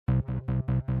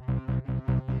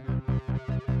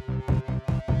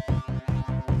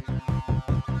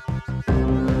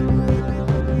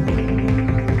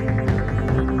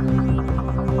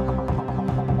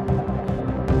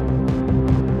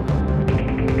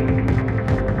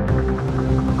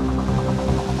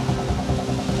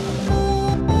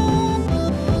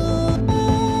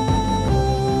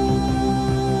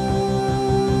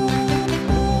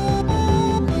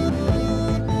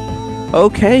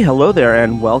Okay, hello there,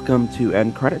 and welcome to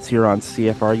End Credits here on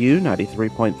CFRU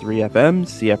 93.3 FM,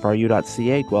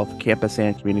 CFRU.ca, Guelph Campus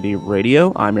and Community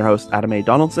Radio. I'm your host, Adam A.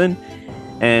 Donaldson,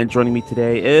 and joining me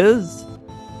today is...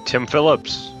 Tim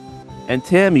Phillips. And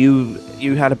Tim, you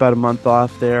had about a month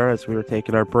off there as we were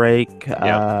taking our break.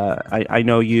 Yep, I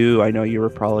know you. I know you were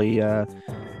probably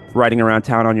riding around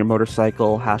town on your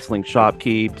motorcycle, hassling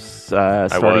shopkeeps, I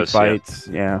starting was. Yeah, fights.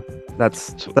 Yeah,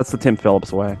 that's so that's the Tim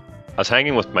Phillips way. I was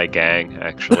hanging with my gang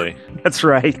actually. That's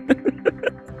right.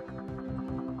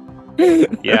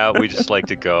 Yeah, we just like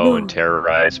to go and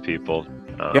terrorize people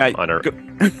Yeah, on our go,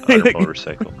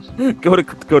 motorcycles. go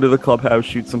to the clubhouse,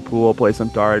 shoot some pool, play some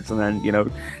darts, and then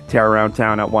tear around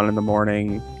town at 1 in the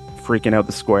morning, freaking out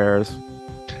the squares.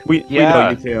 We know Yeah,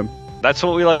 you, Tim. that's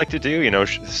what we like to do.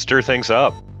 Stir things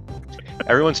up.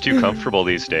 Everyone's too comfortable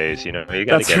these days. You got to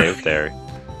That's get right. out there.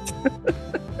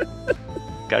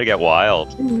 Got to get wild.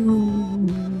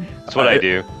 That's what I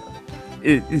do.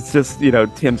 It's just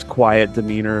Tim's quiet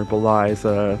demeanor belies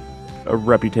a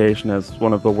reputation as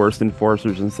one of the worst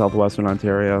enforcers in southwestern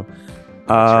Ontario.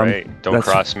 That's Um, right. Don't that's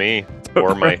cross me don't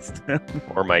or my trust him.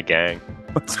 or my gang.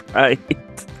 That's right.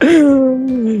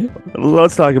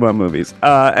 Let's talk about movies.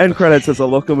 End Credits is a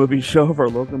local movie show for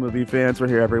local movie fans. We're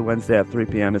here every Wednesday at 3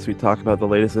 p.m. as we talk about the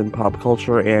latest in pop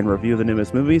culture and review the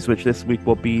newest movies, which this week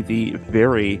will be the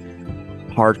very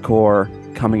hardcore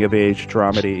coming of age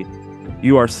dramedy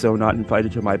You Are So Not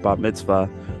Invited to My Bat Mitzvah,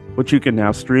 which you can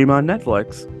now stream on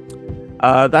Netflix.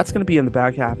 That's going to be in the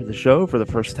back half of the show for the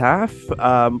first half.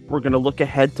 We're going to look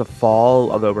ahead to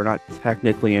fall, although we're not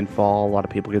technically in fall. A lot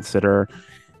of people consider.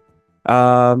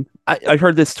 I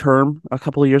heard this term a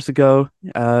couple of years ago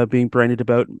being branded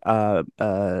about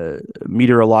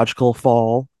meteorological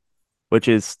fall, which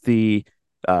is the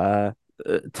uh,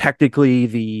 technically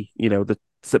the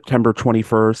September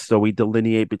 21st. So we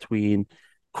delineate between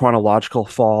chronological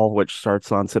fall, which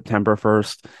starts on September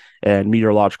 1st, and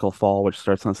meteorological fall, which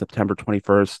starts on September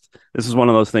 21st. This is one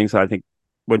of those things that I think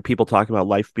when people talk about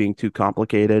life being too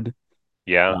complicated,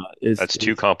 Yeah, is that's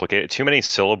too complicated. Too many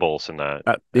syllables in that.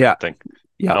 I yeah, don't think I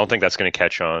yeah, don't think that's going to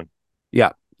catch on.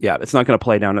 yeah, yeah. It's not going to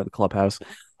play down at the clubhouse.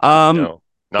 Um, No,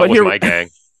 not but with here, my gang.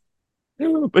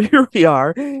 but here we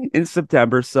are in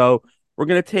September. So we're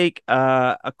going to take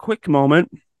a quick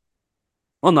moment.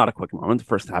 Well, not a quick moment, the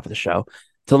first half of the show,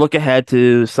 to look ahead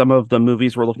to some of the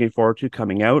movies we're looking forward to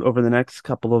coming out over the next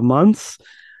couple of months,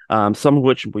 some of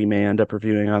which we may end up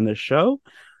reviewing on this show.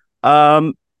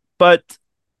 Um, but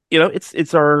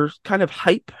it's our kind of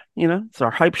hype. It's our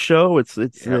hype show. Yep.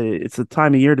 It's a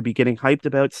time of year to be getting hyped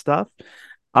about stuff.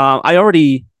 I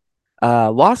already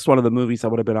lost one of the movies that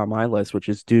would have been on my list, which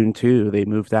is Dune 2. They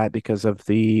moved that because of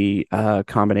the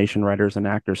combination writers and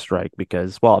actors strike.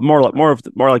 Because, well, more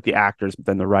like the actors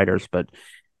than the writers, but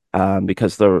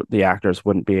because the actors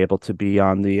wouldn't be able to be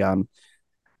on the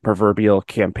proverbial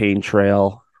campaign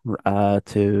trail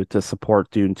to support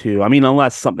Dune 2. I mean,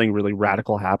 unless something really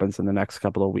radical happens in the next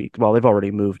couple of weeks. Well, they've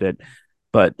already moved it,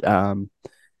 but yeah,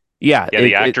 Yeah,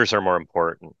 the actors are more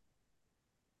important.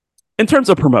 in terms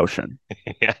of promotion,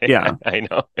 Yeah, yeah, I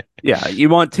know. yeah, you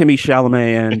want Timmy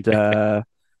Chalamet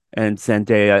and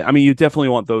Zendaya. I mean, you definitely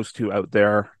want those two out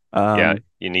there. Yeah,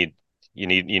 you need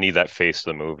that face of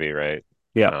the movie, right?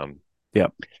 Yeah, Um, yeah.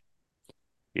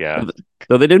 yeah,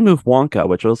 Though they did move Wonka,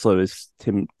 which also is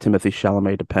Timothy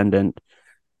Chalamet dependent.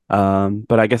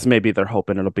 But I guess maybe they're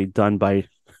hoping it'll be done by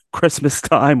Christmas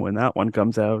time when that one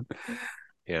comes out.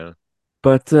 yeah.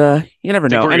 But you never I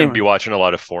think know. we're going to Anyway, be watching a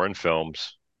lot of foreign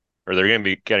films, or they're going to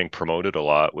be getting promoted a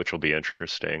lot, which will be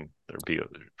interesting. They'll be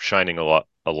shining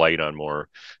a light on more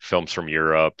films from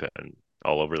Europe and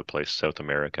all over the place, South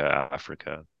America,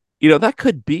 Africa. that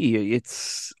could be.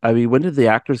 I mean, when did the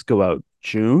actors go out?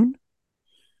 June,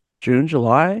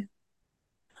 July.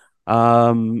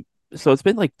 Um, so it's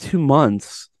been like 2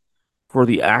 months for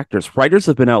the actors. Writers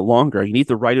have been out longer. You need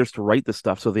the writers to write the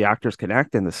stuff so the actors can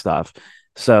act in the stuff.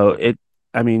 So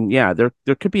I mean, yeah, there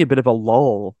could be a bit of a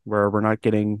lull where we're not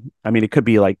getting. I mean, it could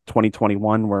be like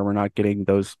 2021 where we're not getting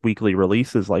those weekly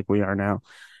releases like we are now.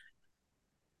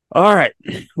 All right,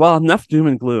 well, enough doom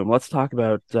and gloom. Let's talk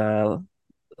about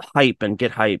hype and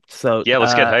get hyped. So Yeah,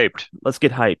 let's get hyped. let's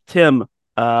get hyped. Tim,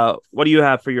 what do you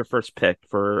have for your first pick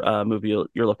for movie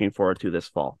you're looking forward to this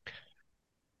fall?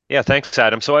 Yeah, thanks,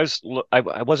 Adam. So I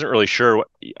wasn't really sure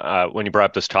when you brought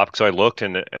up this topic, so I looked,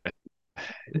 and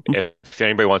if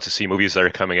anybody wants to see movies that are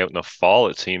coming out in the fall,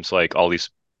 it seems like all these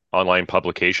online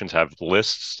publications have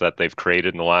lists that they've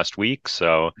created in the last week.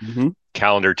 So Mm-hmm.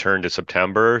 calendar turned to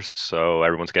September, so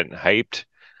everyone's getting hyped.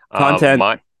 Content.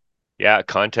 My Yeah,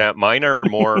 content. Mine are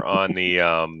more on the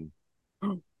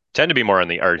tend to be more on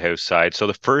the art house side. So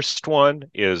the first one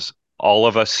is All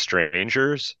of Us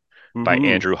Strangers by Mm-hmm.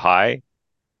 Andrew High.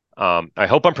 I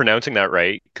hope I'm pronouncing that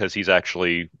right because he's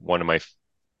actually one of my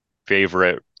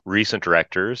favorite recent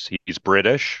directors. He's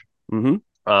British.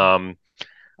 Mm-hmm. Um,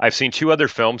 I've seen two other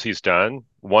films he's done.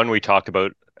 One we talked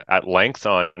about at length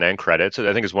on End Credits.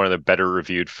 I think is one of the better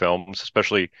reviewed films,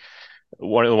 especially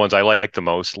one of the ones I like the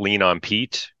most, Lean on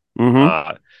Pete, Mm-hmm.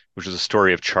 uh, which is a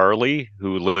story of Charlie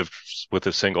who lives with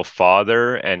a single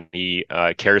father and he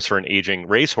cares for an aging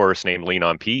racehorse named Lean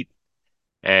on Pete.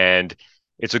 And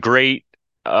it's a great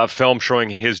film showing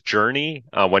his journey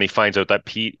when he finds out that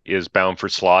Pete is bound for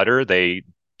slaughter.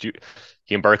 Do,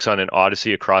 he embarks on an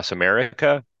odyssey across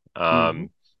America, Mm-hmm.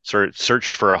 search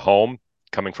for a home,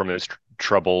 coming from this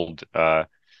troubled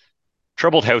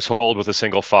household with a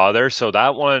single father. So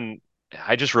that one,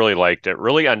 I just really liked it.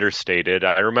 Really understated.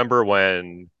 I remember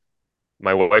when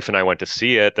my wife and I went to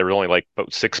see it, there were only like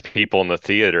about six people in the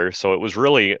theater, so it was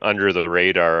really under the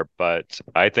radar. But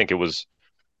I think it was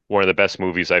one of the best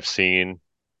movies I've seen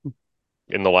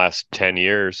in the last 10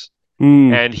 years.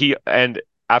 Mm-hmm. And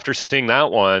after seeing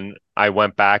that one, I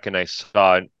went back and I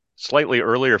saw a slightly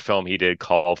earlier film he did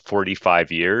called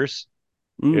 45 Years.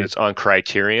 It's on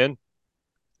Criterion,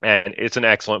 and it's an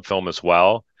excellent film as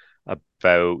well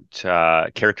about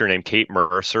a character named Kate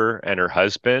Mercer and her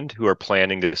husband who are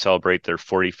planning to celebrate their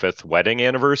 45th wedding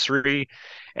anniversary.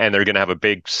 And they're going to have a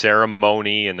big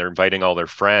ceremony and they're inviting all their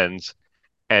friends.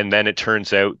 And then it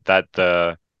turns out that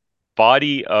the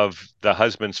body of the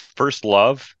husband's first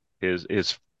love, his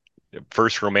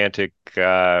first romantic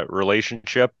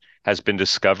relationship, has been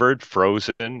discovered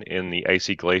frozen in the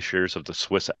icy glaciers of the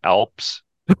Swiss Alps.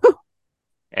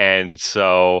 And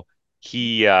so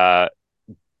he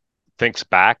thinks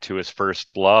back to his first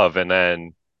love, and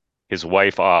then his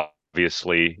wife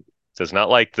obviously does not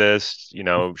like this. You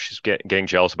know, she's getting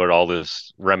jealous about all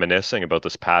this reminiscing about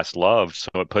this past love. So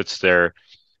it puts their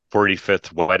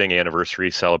 45th wedding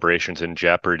anniversary celebrations in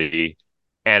jeopardy.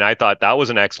 And I thought that was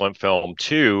an excellent film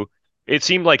too. It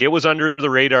seemed like it was under the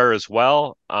radar as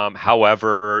well.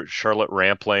 However, Charlotte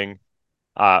Rampling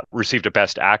received a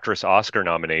Best Actress Oscar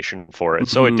nomination for it.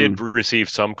 So it Mm-hmm. did receive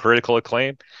some critical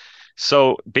acclaim.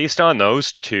 So based on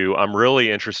those two, I'm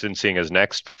really interested in seeing his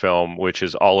next film, which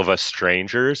is All of Us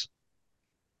Strangers,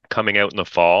 coming out in the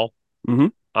fall.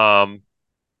 Mm-hmm. Um,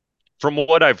 from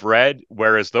what I've read,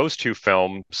 whereas those two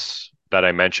films that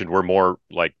I mentioned were more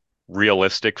like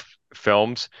realistic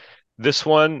films, this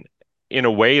one, in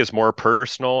a way, is more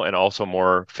personal and also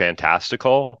more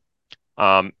fantastical.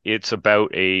 It's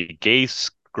about a gay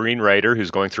screenwriter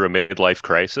who's going through a midlife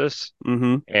crisis,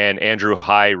 Mm-hmm. and Andrew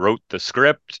High wrote the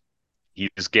script.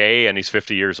 He's gay and he's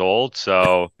 50 years old,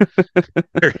 so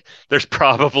there, there's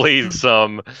probably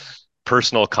some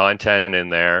personal content in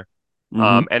there.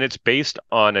 Mm-hmm. And it's based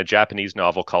on a Japanese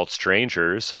novel called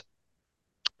Strangers,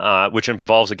 which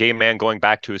involves a gay man going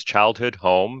back to his childhood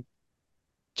home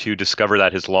to discover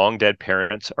that his long dead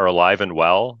parents are alive and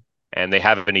well, and they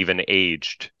haven't even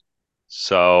aged.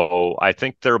 So I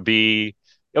think it'll be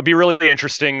really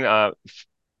interesting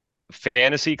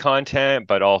fantasy content,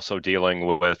 but also dealing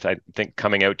with, I think,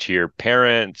 coming out to your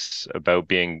parents about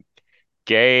being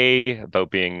gay, about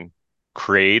being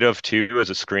creative too as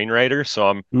a screenwriter. So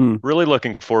I'm Mm. really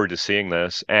looking forward to seeing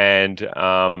this. And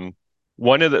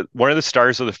one of the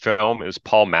stars of the film is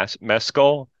Paul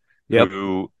Mescal, Yep.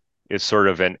 who is sort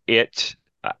of an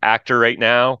actor right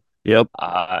now. Yep.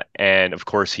 And of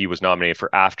course, he was nominated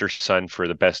for After Sun for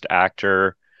the best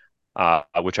actor,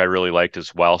 which I really liked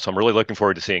as well. So I'm really looking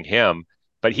forward to seeing him.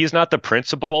 But he's not the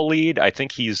principal lead. I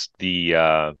think he's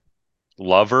the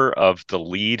lover of the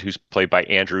lead, who's played by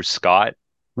Andrew Scott,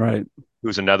 Right.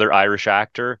 who's another Irish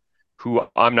actor who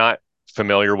I'm not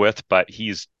familiar with, but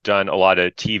he's done a lot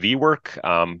of TV work,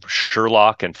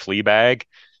 Sherlock and Fleabag. Yep.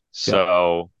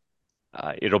 So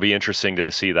it'll be interesting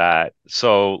to see that.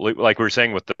 So, like we were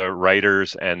saying with the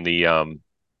writers and the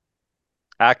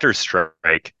actors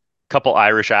strike, couple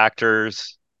Irish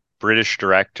actors, British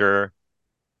director,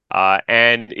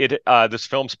 and it this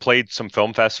film's played some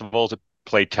film festivals. It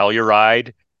played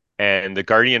Telluride, and the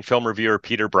Guardian film reviewer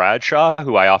Peter Bradshaw,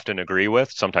 who I often agree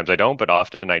with. Sometimes I don't, but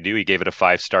often I do. He gave it a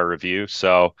 5-star review.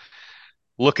 So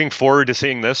looking forward to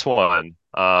seeing this one.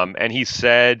 And he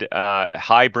said,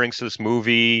 High brings to this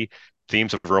movie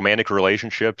themes of romantic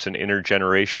relationships and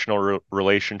intergenerational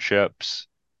relationships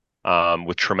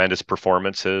with tremendous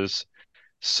performances.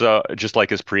 So just like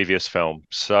his previous film.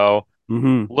 So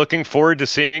Mm-hmm. looking forward to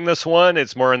seeing this one.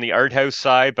 It's more on the art house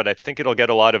side, but I think it'll get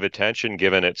a lot of attention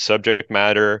given its subject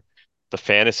matter, the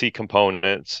fantasy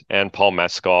components, and Paul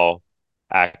Mescal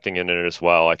acting in it as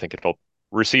well. I think it'll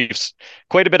receives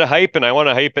quite a bit of hype, and I want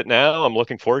to hype it now. I'm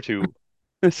looking forward to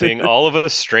seeing All of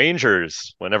Us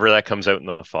Strangers whenever that comes out in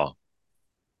the fall.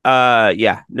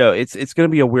 Yeah, no, it's gonna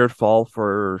be a weird fall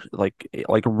for like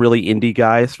really indie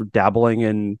guys for dabbling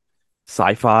in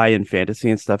sci-fi and fantasy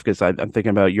and stuff because I'm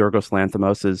thinking about Yorgos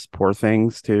Lanthimos's Poor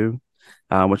Things too,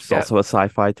 which is Yeah, also a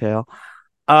sci-fi tale.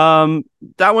 Um,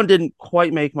 that one didn't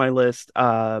quite make my list.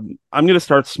 I'm gonna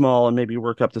start small and maybe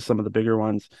work up to some of the bigger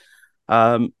ones.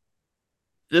 Um,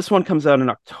 this one comes out in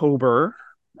October,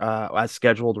 as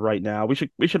scheduled right now. We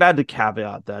should add the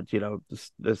caveat that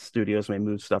the studios may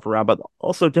move stuff around, but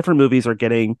also different movies are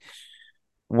getting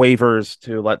waivers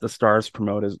to let the stars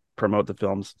promote the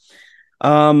films.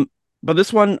 Um, but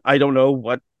this one I don't know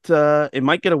what it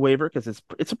might get a waiver because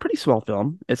it's a pretty small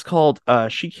film. It's called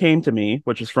She Came to Me,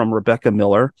 which is from Rebecca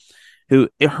Miller, who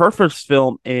her first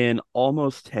film in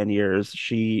almost 10 years.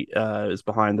 She is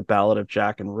behind The Ballad of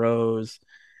Jack and Rose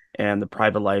and The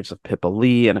Private Lives of Pippa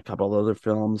Lee and a couple of other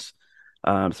films.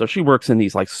 So she works in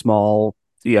these like small,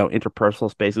 interpersonal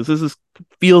spaces.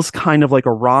 Feels kind of like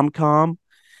a rom-com.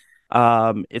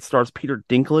 It stars Peter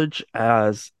Dinklage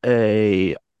as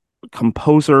a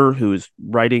composer who's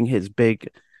writing his big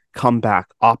comeback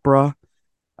opera.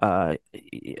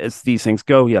 As these things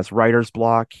go, he has writer's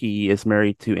block. He is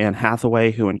married to Anne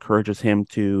Hathaway, who encourages him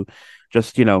to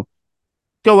just,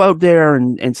 go out there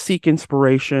and seek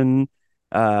inspiration,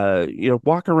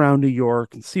 walk around New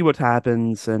York and see what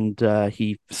happens. And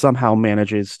he somehow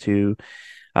manages to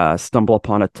stumble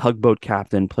upon a tugboat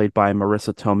captain played by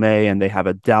Marissa Tomei, and they have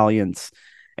a dalliance.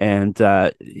 And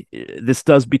this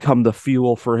does become the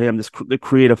fuel for him, the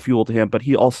creative fuel to him. But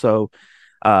he also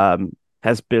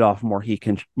has bit off more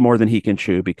than he can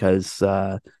chew because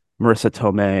Marissa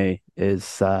Tomei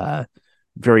is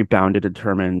very bound and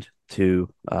determined to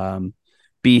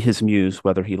be his muse,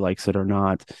 whether he likes it or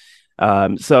not.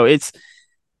 So it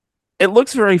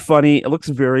looks very funny. It looks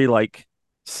very like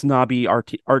snobby,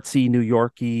 artsy, New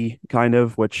Yorky kind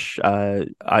of, which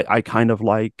I kind of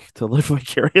like to live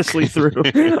vicariously through.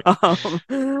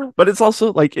 But it's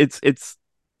also like it's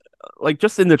like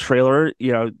just in the trailer,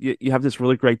 you have this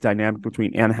really great dynamic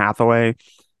between Anne Hathaway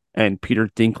and Peter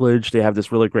Dinklage. They have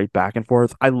this really great back and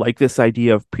forth. I like this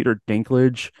idea of Peter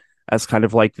Dinklage as kind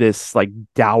of like this like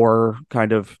dour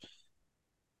kind of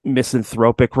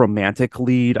misanthropic romantic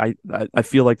lead. I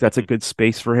feel like that's a good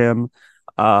space for him.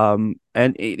 And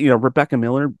Rebecca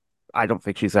Miller, I don't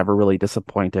think she's ever really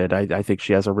disappointed. I think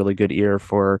she has a really good ear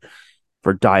for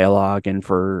dialogue and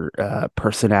for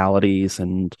personalities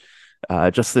and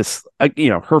just this.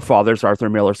 Her father's Arthur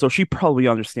Miller, so she probably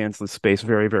understands the space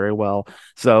very very well.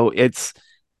 So it's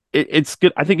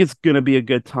good. I think it's gonna be a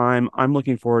good time. I'm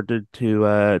looking forward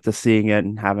to seeing it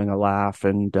and having a laugh.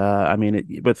 And I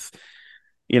mean, with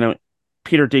you know,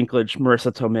 Peter Dinklage,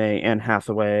 Marissa Tomei, and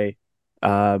Hathaway.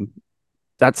 Um,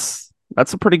 that's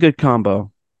a pretty good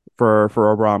combo for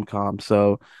a rom com.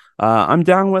 So I'm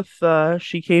down with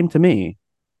She Came to Me,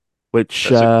 which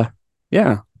that's a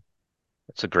yeah.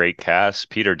 that's a great cast.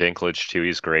 Peter Dinklage too.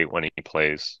 He's great when he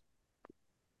plays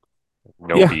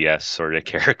no Yeah. BS sort of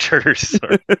characters.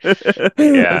 That's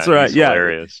Yeah, right. he's Yeah.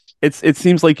 hilarious. It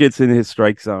seems like it's in his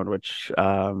strike zone, which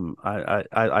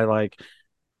I like.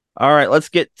 All right, let's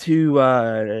get to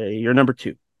your number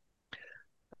two.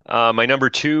 My number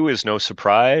two is no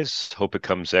surprise. Hope it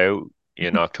comes out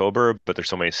in October, but there's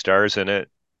so many stars in it.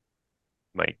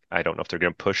 I don't know if they're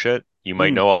going to push it. You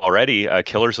might Mm. know already.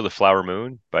 Killers of the Flower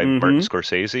Moon by Martin Mm-hmm.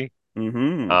 Scorsese.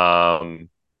 Mm-hmm. Um,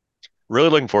 Really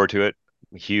looking forward to it.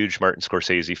 Huge Martin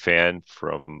Scorsese fan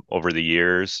from over the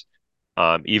years.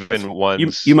 Even You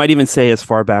ones might even say as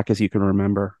far back as you can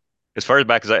remember. as far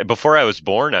back as before I was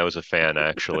born, I was a fan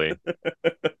actually.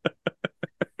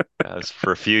 As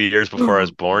for a few years before I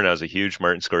was born, I was a huge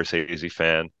Martin Scorsese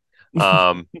fan.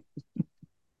 Um,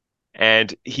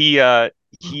 and he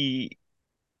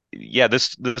yeah,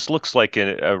 this looks like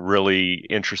a really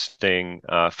interesting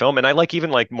film, and I like even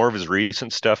like more of his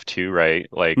recent stuff too, right?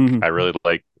 Like Hmm. I really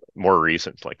like more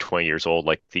recent, like 20 years old,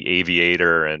 like The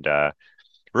Aviator, and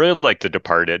really like The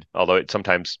Departed. Although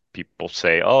sometimes people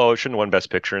say, "Oh, it shouldn't have won Best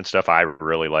Picture" and stuff. I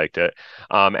really liked it.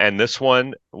 And this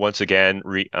one, once again,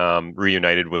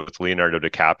 reunited with Leonardo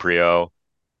DiCaprio.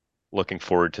 Looking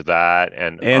forward to that,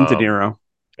 And De Niro.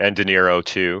 and De Niro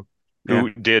too, Yeah. who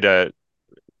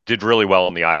did really well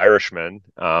in The Irishman.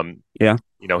 Yeah.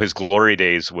 His glory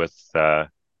days with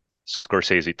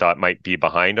Scorsese thought might be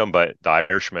behind him, but The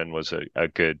Irishman was a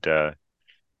good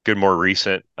more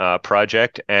recent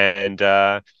project. And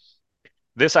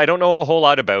this, I don't know a whole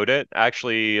lot about it.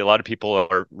 Actually, a lot of people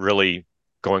are really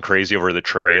going crazy over the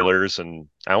trailers, and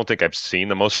I don't think I've seen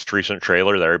the most recent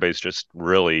trailer that everybody's just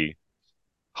really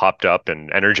hopped up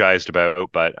and energized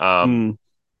about. But Mm,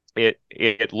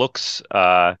 it looks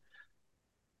yeah,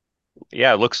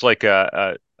 it looks like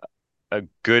a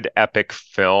good epic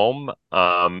film.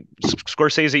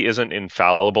 Scorsese isn't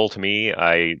infallible to me.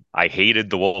 I hated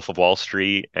The Wolf of Wall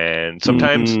Street, and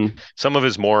sometimes mm, some of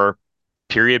his more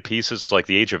period pieces, like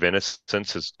The Age of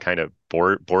Innocence, is kind of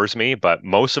bores me. But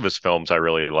most of his films I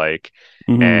really like,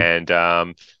 mm,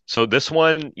 and so this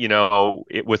one,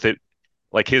 with it.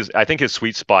 Like I think his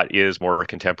sweet spot is more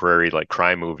contemporary, like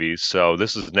crime movies. So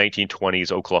this is 1920s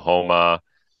Oklahoma.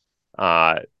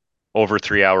 Uh, Over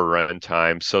 3 hour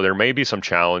runtime. So there may be some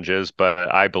challenges,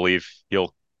 but I believe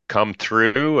he'll come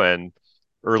through. And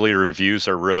early reviews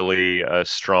are really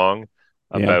strong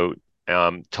yeah. about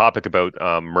topic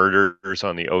about murders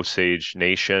on the Osage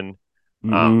Nation.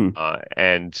 Mm-hmm.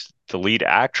 And the lead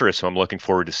actress, who I'm looking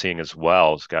forward to seeing as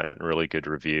well, has gotten really good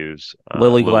reviews.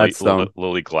 Lily Gladstone.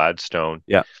 Lily Gladstone.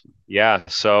 Yeah. Yeah,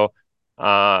 so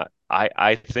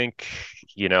I think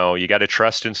you got to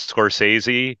trust in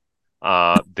Scorsese.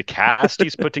 The cast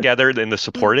he's put together in the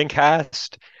supporting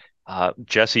cast,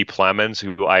 Jesse Plemons,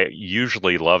 who I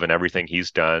usually love in everything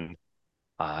he's done.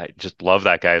 I just love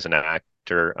that guy as an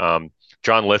actor.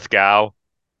 John Lithgow,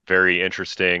 very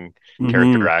interesting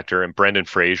character Mm-hmm. actor, and Brendan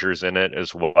Fraser's in it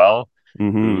as well,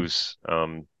 Mm-hmm. who's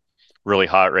really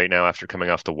hot right now after coming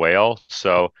off The Whale.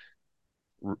 So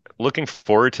looking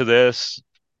forward to this,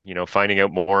 finding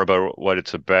out more about what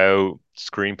it's about.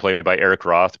 Screenplay by Eric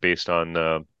Roth based on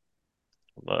the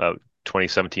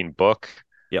 2017 book.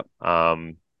 Yep.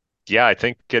 Um, yeah, I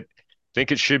think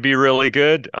it should be really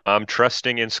good. I'm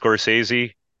trusting in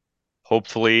Scorsese.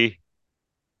 Hopefully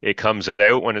it comes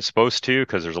out when it's supposed to,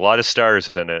 because there's a lot of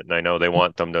stars in it, and I know they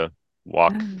want them to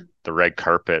walk the red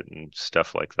carpet and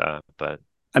stuff like that. But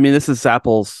I mean, this is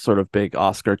Apple's sort of big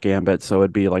Oscar gambit, so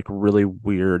it'd be like really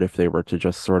weird if they were to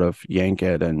just sort of yank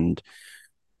it and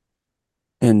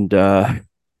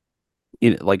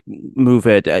like move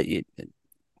it.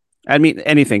 I mean,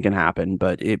 anything can happen,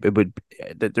 but it would.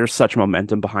 There's such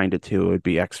momentum behind it too. It would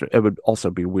be extra. It would also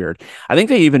be weird. I think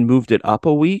they even moved it up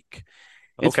a week.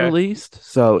 It's okay, released,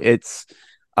 so it's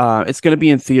going to be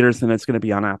in theaters and it's going to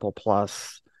be on Apple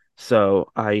Plus.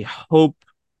 So uh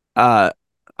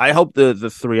I hope the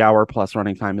 3 hour plus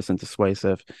running time isn't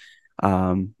dissuasive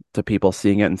to people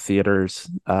seeing it in theaters.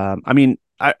 I mean,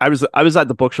 I was at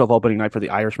the bookshelf opening night for The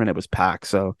Irishman. It was packed,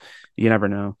 so you never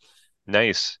know.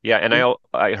 nice. Yeah, and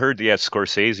I heard, yeah,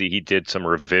 Scorsese, he did some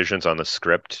revisions on the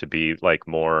script to be like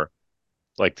more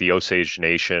like the Osage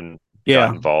Nation got Yeah,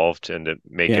 involved and to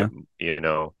make it, yeah, you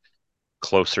know,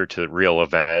 closer to real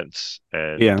events.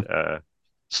 yeah, And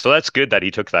so that's good that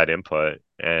he took that input.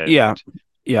 yeah, And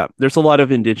yeah. There's a lot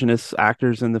of indigenous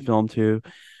actors in the film too.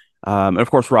 And of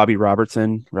course, Robbie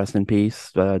Robertson, rest in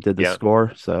peace, did the yeah,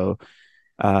 score. So,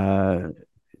 uh,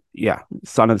 yeah,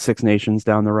 Son of the Six Nations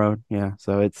down the road. Yeah,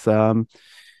 so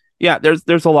yeah,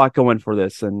 there's a lot going for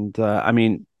this, and I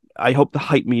mean, I hope the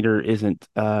hype meter isn't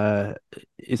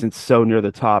so near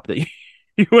the top that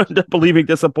you end up believing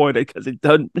disappointed because it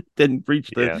didn't reach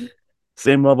yeah, the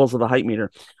same levels of the hype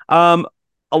meter. Um,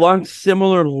 Along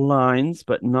similar lines,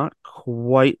 but not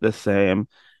quite the same.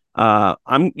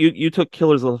 You took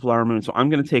Killers of the Flower Moon, so I'm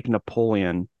going to take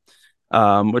Napoleon,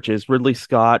 which is Ridley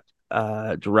Scott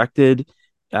directed.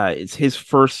 It's his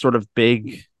first sort of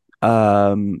big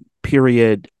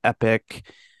period epic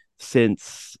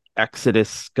since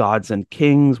Exodus Gods and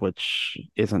Kings, which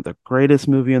isn't the greatest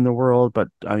movie in the world, but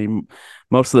I mean,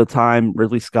 most of the time,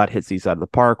 Ridley Scott hits these out of the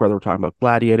park, whether we're talking about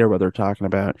Gladiator, whether we're talking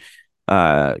about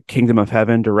Kingdom of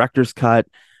Heaven, director's cut.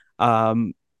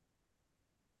 Um,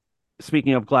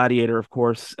 Speaking of Gladiator, of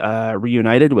course,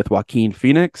 reunited with Joaquin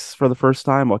Phoenix for the first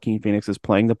time. Joaquin Phoenix is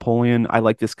playing Napoleon. I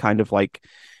like this kind of like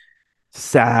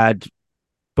sad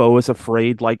Beau is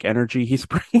afraid like energy he's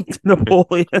bringing to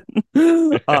Napoleon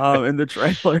in the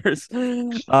trailers.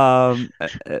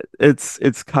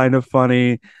 It's kind of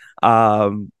funny.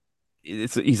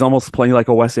 He's almost playing like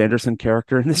a Wes Anderson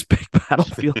character in this big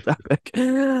battlefield epic.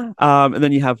 And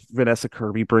then you have Vanessa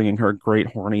Kirby bringing her great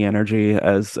horny energy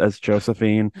as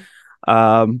Josephine.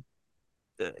 Um,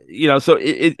 so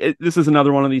this is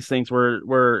another one of these things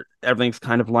where everything's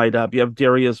kind of lined up. You have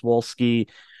Darius Wolski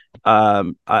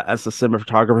as the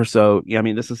cinematographer. So yeah, I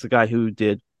mean, this is the guy who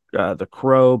did The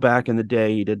Crow back in the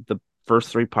day. He did the first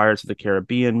three Pirates of the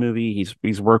Caribbean movie.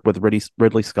 He's worked with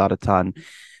Ridley Scott a ton.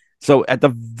 So at the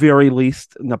very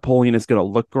least, Napoleon is going to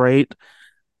look great.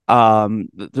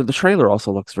 The trailer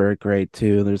also looks very great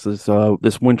too. There's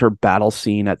this winter battle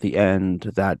scene at the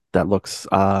end that looks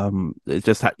it's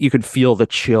just you can feel the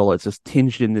chill. It's just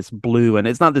tinged in this blue, and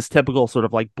it's not this typical sort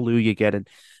of like blue you get in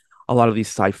a lot of these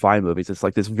sci-fi movies. It's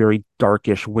like this very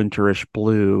darkish, winterish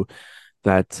blue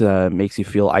that makes you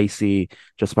feel icy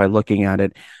just by looking at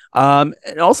it. And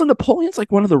also Napoleon's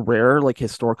like one of the rare like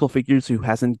historical figures who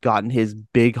hasn't gotten his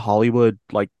big Hollywood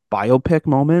like biopic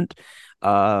moment.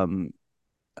 Um,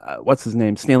 what's his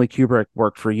name? Stanley Kubrick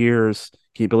worked for years.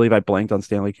 Can you believe I blanked on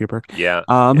Stanley Kubrick? Yeah,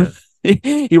 Um, yeah,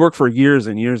 he worked for years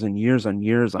and years and years and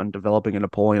years on developing a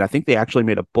Napoleon. I think they actually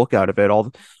made a book out of it,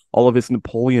 all of his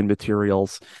Napoleon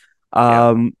materials. yeah,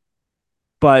 Um,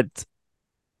 but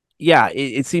yeah,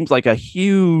 it seems like a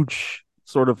huge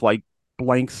sort of like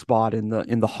blank spot in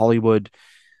the Hollywood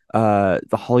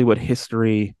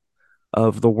history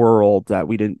of the world that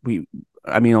we didn't we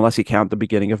I mean, unless you count the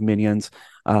beginning of Minions,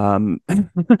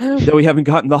 that we haven't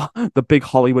gotten the big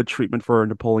Hollywood treatment for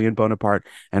Napoleon Bonaparte,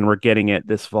 and we're getting it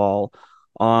this fall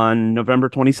on November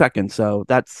 22nd. So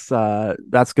that's going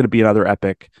to be another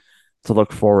epic to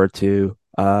look forward to.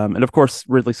 And of course,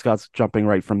 Ridley Scott's jumping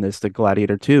right from this to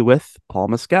Gladiator 2 with Paul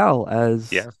Mescal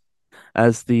yeah.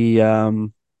 as the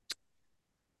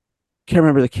can't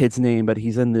remember the kid's name, but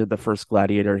he's in the first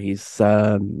Gladiator. He's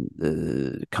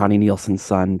Connie Nielsen's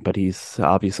son, but he's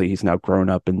now grown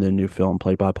up in the new film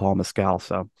played by Paul Mescal.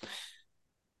 So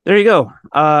there you go.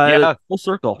 Yeah, Full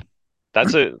circle.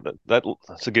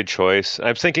 that's a good choice.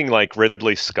 I'm thinking like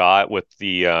Ridley Scott with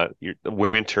the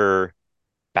winter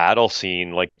battle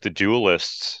scene, like the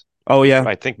duelists, Oh which yeah,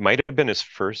 I think might have been his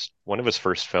first one of his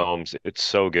first films. It's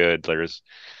so good. There's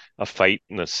a fight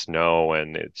in the snow,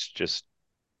 and it's just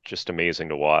amazing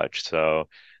to watch. So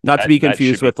not to be that should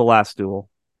confused be with the last duel.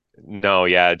 no,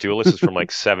 yeah. Duelist is from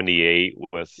like 78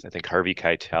 with I think Harvey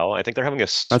Keitel. I think they're having a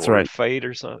That's sword right. fight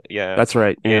or something. Yeah, That's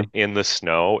right. Yeah. in the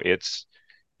snow.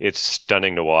 It's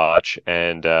stunning to watch,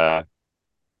 and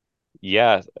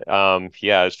yeah,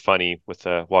 yeah, it's funny with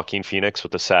Joaquin Phoenix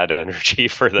with the sad energy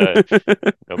for the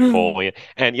Napoleon,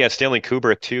 and yeah, Stanley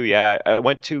Kubrick too. Yeah, I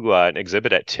went to an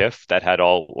exhibit at TIFF that had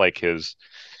all like his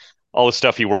all the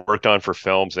stuff he worked on for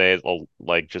films. They had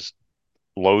like just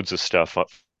loads of stuff up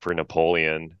for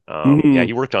Napoleon. Yeah, hmm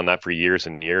he worked on that for years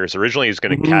and years. Originally, he was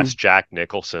going to hmm cast Jack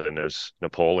Nicholson as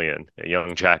Napoleon, a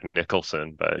young Jack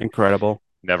Nicholson, but Incredible.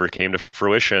 never came to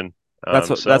fruition. That's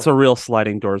So a real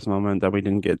sliding doors moment that we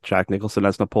didn't get Jack Nicholson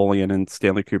as Napoleon in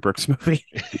Stanley Kubrick's movie.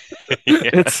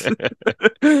 It's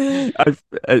yeah,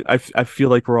 I feel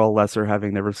like we're all lesser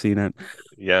having never seen it.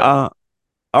 yeah. Uh,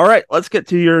 all right, let's get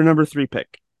to your number three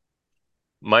pick.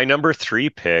 My number three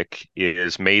pick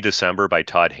is May December by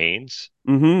Todd Haynes,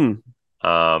 Mm-hmm.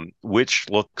 which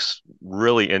looks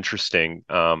really interesting.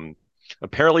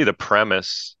 Apparently, the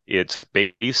premise it's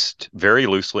based very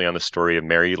loosely on the story of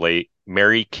Mary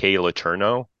Kay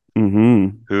Letourneau,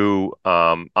 Mm-hmm. who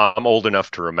I'm old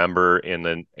enough to remember in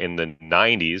the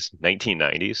 90s,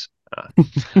 1990s.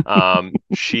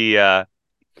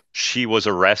 She was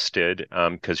arrested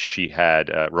because she had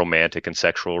a romantic and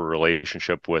sexual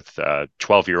relationship with a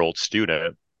 12-year-old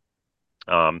student.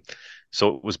 Um,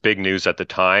 so it was big news at the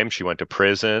time. She went to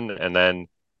prison, and then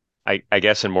I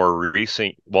guess in more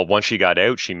recent, well, once she got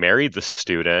out, she married the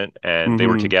student, and they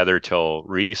were Mm-hmm. together till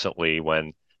recently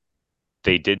when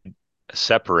they did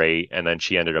separate, and then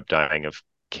she ended up dying of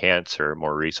cancer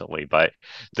more recently. But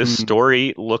this Mm-hmm.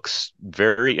 story looks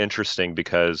very interesting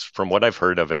because from what I've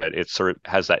heard of it, it sort of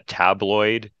has that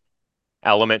tabloid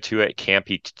element to it,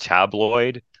 campy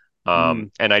tabloid. Mm-hmm.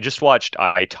 And I just watched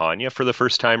I, Tanya for the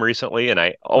first time recently, and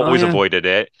I Oh always yeah. avoided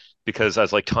it because I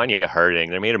was like, Tanya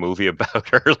Harding, they made a movie about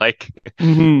her,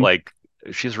 Mm-hmm. like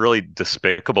she's really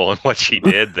despicable in what she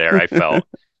did there, I felt.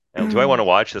 And do I want to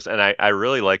watch this? And I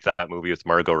really like that movie with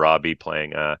Margot Robbie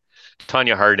playing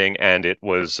Tanya Harding, and it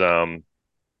was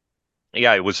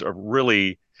yeah, it was a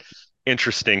really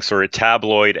interesting sort of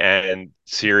tabloid and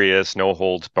serious, no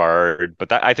holds barred.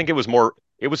 But I think it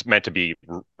was meant to be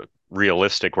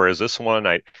realistic, whereas this one,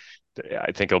 I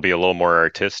think it'll be a little more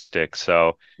artistic.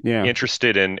 So Yeah.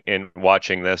 interested in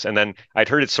watching this. And then I'd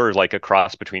heard it's sort of like a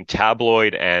cross between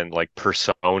tabloid and like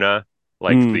Persona,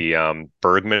 like Mm. the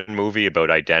Bergman movie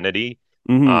about identity,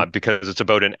 Mm-hmm. because it's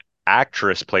about an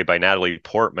actress played by Natalie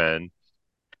Portman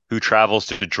who travels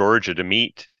to Georgia to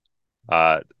meet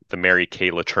uh, the Mary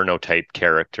Kay Letourneau type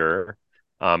character,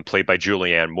 played by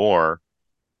Julianne Moore,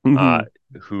 uh,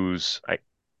 Mm-hmm. who's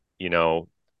you know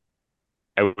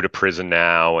out of prison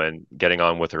now and getting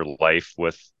on with her life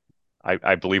with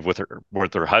I believe with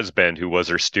her husband who was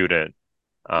her student,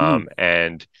 Mm.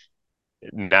 and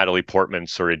Natalie Portman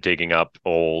sort of digging up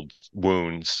old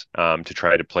wounds to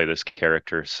try to play this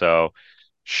character. So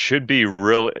should be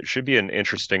an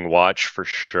interesting watch for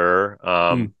sure.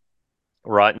 Mm.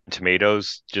 Rotten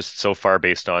Tomatoes just so far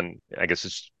based on I guess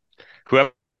it's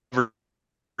whoever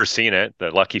seen it,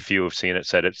 the lucky few who've seen it,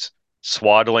 said it's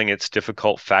swaddling its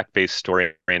difficult fact-based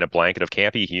story in a blanket of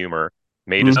campy humor.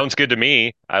 Made it Mm. sounds good to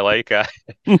me. I like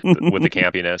with the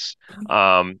campiness.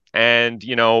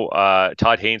 And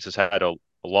Todd Haynes has had a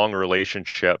long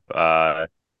relationship.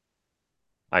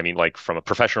 I mean, like from a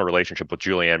professional relationship with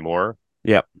Julianne Moore.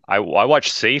 Yep. I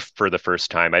watched Safe for the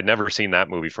first time. I'd never seen that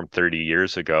movie from 30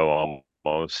 years ago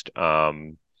almost.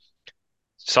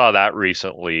 Saw that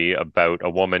recently about a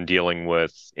woman dealing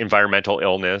with environmental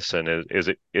illness, and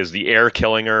is the air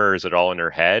killing her, or is it all in her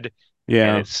head?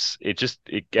 And Yeah.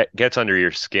 it gets under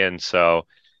your skin. So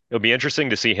it'll be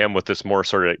interesting to see him with this more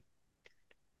sort of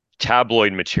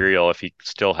tabloid material if he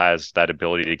still has that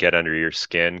ability to get under your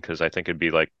skin, because I think it'd be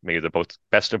like maybe the both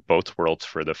best of both worlds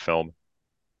for the film.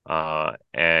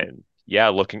 And yeah,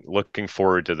 looking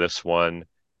forward to this one.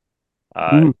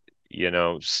 Uh, Mm. you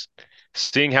know,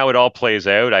 seeing how it all plays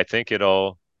out, I think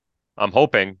it'll. I'm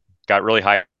hoping got really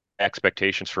high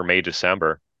expectations for May,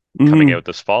 December coming Mm. out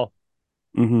this fall.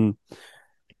 Mm.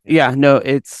 Yeah. Yeah, no,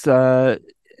 it's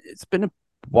been a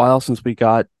while since we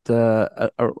got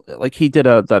like he did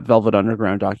a that Velvet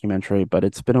Underground documentary, but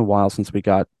it's been a while since we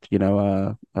got,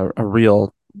 a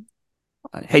real,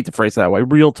 I hate to phrase it that way,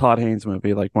 real Todd Haynes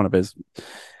movie, like one of his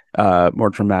more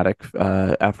dramatic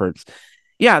efforts.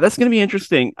 Yeah, that's gonna be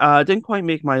interesting. Didn't quite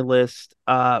make my list.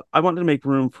 I wanted to make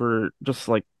room for just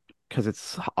like because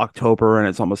it's October and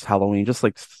it's almost Halloween, just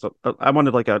like I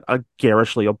wanted like a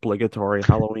garishly obligatory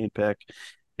Halloween pick.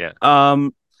 Yeah.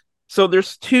 Um, so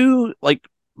there's two like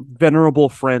venerable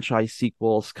franchise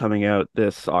sequels coming out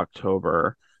this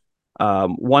October.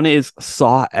 One is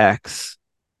Saw X,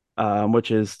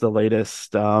 which is the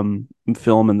latest film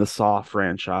in the Saw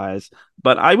franchise.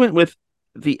 But I went with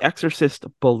The Exorcist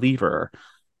Believer,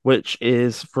 which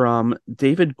is from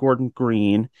David Gordon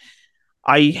Green.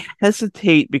 I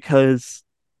hesitate because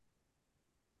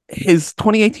his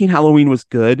 2018 Halloween was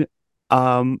good.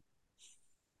 Um,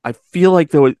 I feel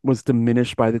like though it was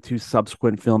diminished by the two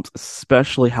subsequent films,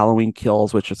 especially Halloween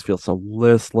Kills, which just feels so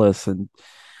listless, and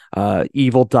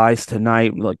Evil Dies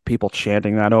Tonight, like people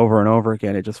chanting that over and over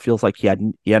again. It just feels like he had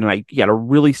a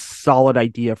really solid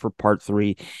idea for part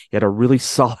three. He had a really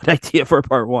solid idea for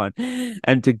part one,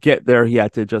 and to get there, he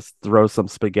had to just throw some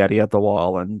spaghetti at the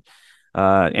wall. And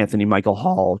Anthony Michael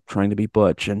Hall trying to be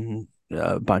Butch, and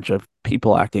a bunch of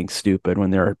people acting stupid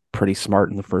when they're pretty smart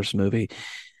in the first movie.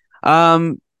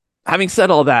 Um, Having said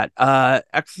all that,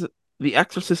 The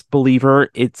Exorcist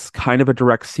Believer, it's kind of a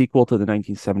direct sequel to the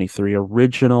 1973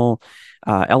 original.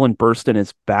 Ellen Burstyn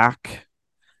is back,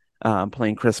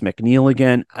 playing Chris McNeil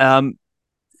again.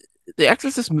 The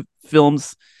Exorcist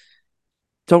films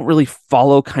don't really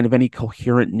follow kind of any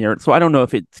coherent narrative, so I don't know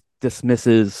if it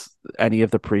dismisses any of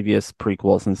the previous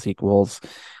prequels and sequels.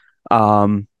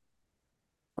 Um,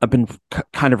 I've been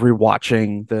kind of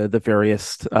rewatching the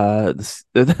various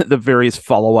the various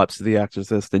follow-ups to The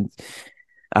Exorcist, and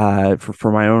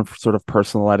for my own sort of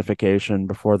personal edification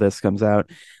before this comes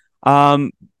out. Um,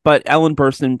 but Ellen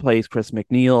Burstyn plays Chris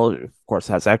McNeil, of course,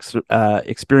 has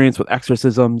experience with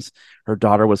exorcisms. Her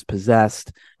daughter was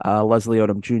possessed. Leslie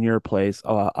Odom Jr. plays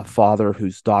a father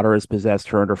whose daughter is possessed.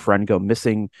 Her and her friend go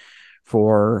missing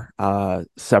for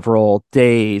several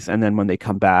days, and then when they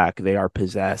come back, they are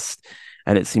possessed.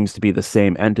 And it seems to be the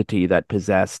same entity that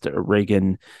possessed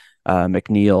Reagan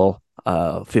McNeil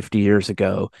 50 years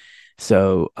ago.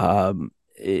 So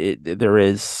there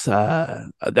is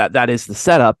that is the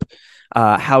setup.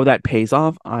 How that pays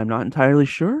off, I'm not entirely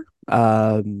sure.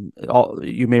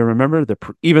 You may remember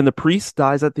even the priest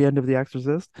dies at the end of The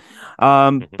Exorcist.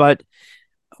 Mhm. But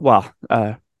well,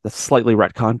 that's slightly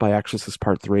retconned by Exorcist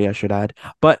Part Three, I should add.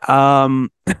 But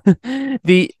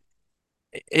the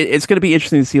it's going to be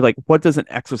interesting to see like what does an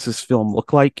Exorcist film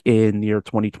look like in the year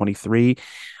 2023.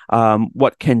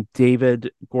 What can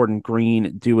David Gordon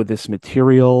Green do with this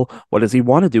material? What does he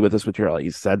want to do with this material?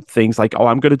 He said things like, "Oh,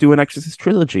 I'm going to do an Exorcist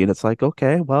trilogy," and it's like,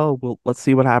 okay, well, let's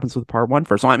see what happens with part one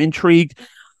first. So I'm intrigued.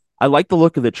 I like the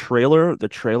look of the trailer. The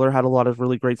trailer had a lot of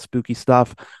really great spooky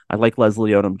stuff. I like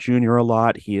Leslie Odom Jr. a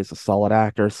lot. He is a solid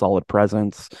actor, solid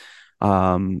presence.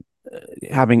 Um,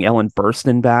 Having Ellen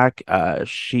Burstyn back,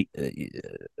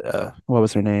 what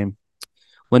was her name?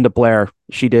 Linda Blair.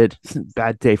 She did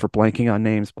bad day for blanking on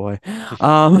names, boy.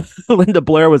 Linda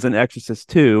Blair was in Exorcist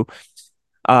 2.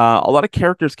 A lot of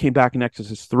characters came back in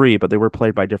Exorcist 3, but they were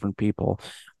played by different people.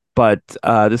 But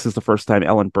this is the first time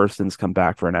Ellen Burstyn's come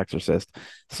back for an Exorcist.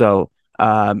 So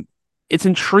it's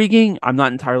intriguing. I'm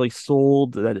not entirely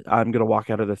sold that I'm going to walk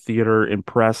out of the theater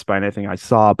impressed by anything I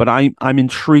saw, but I'm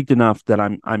intrigued enough that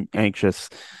I'm anxious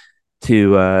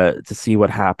to see what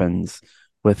happens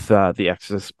with The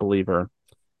Exorcist Believer.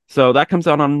 So that comes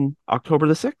out on October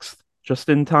the 6th, just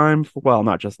in time for, well,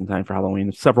 not just in time for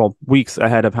Halloween, several weeks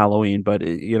ahead of Halloween, but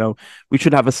we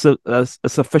should have a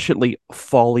sufficiently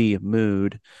folly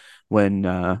mood when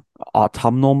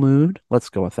autumnal mood. Let's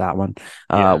go with that one.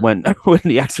 Yeah. When when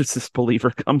The Exorcist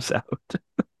Believer comes out.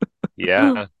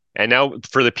 Yeah. And now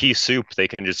for the pea soup, they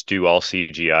can just do all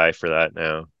CGI for that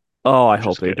now, Oh, I which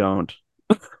hope is they good. don't.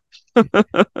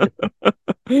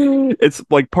 It's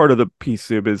like part of the pea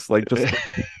soup is like just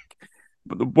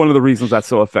one of the reasons that's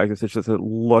so effective. It's just it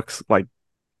looks like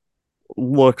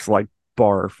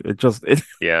barf. It just it.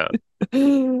 Yeah.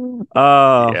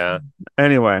 uh Yeah.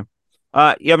 anyway,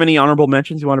 you have any honorable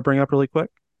mentions you want to bring up really quick?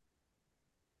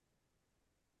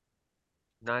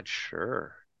 Not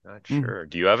sure. Not Mm. sure.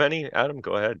 Do you have any, Adam?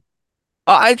 Go ahead.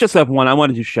 I just have one. I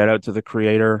wanted to shout out to the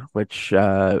creator, which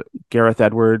Gareth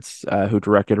Edwards, who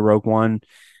directed Rogue One,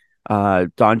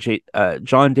 John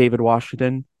David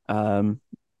Washington,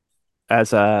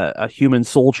 as a human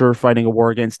soldier fighting a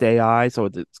war against AI. So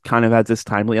it's kind of has this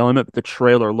timely element, but the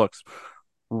trailer looks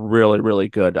really, really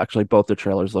good. Actually, both the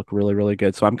trailers look really, really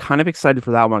good. So I'm kind of excited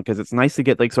for that one because it's nice to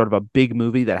get like sort of a big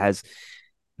movie that has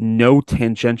no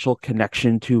tangential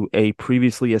connection to a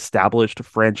previously established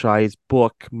franchise,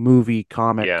 book, movie,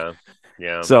 comic. Yeah.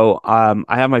 Yeah. So I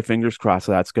have my fingers crossed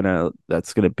that's gonna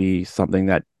be something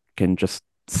that can just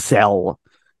sell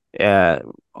uh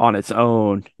on its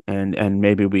own, and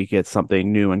maybe we get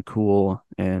something new and cool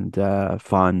and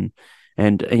fun.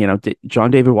 And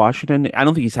John David Washington, I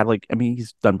don't think he's had like, I mean,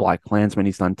 he's done Black Klansman,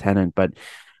 he's done Tenant, but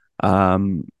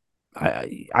um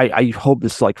I hope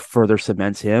this like further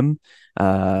cements him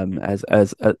as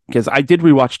because I did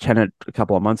rewatch Tenet a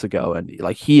couple of months ago, and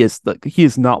like he is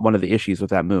not one of the issues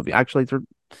with that movie. Actually,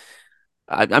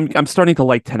 I'm starting to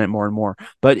like Tenet more and more,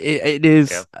 but it Yeah.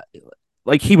 is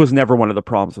like he was never one of the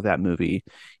problems with that movie.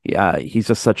 Yeah, he's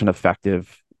just such an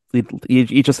effective.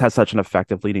 He just has such an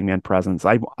effective leading man presence.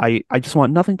 I just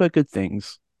want nothing but good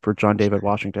things for John David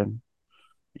Washington.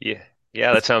 Yeah.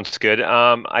 Yeah, that sounds good.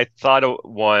 I thought of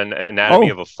one, Anatomy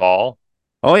Oh, of a Fall,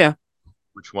 oh yeah,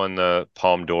 which won the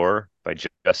Palme d'Or by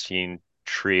Justine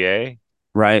Triet.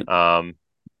 right. Um,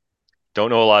 don't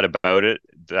know a lot about it,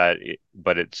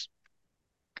 but it's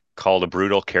called a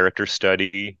brutal character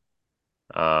study.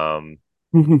 Um,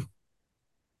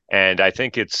 and I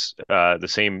think it's uh,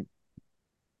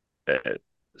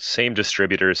 same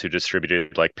distributors who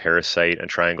distributed like Parasite and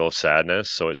Triangle of Sadness,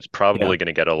 so it's Yeah, probably going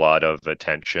to get a lot of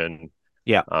attention,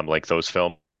 yeah, like those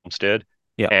films did.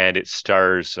 yeah. And it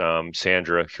stars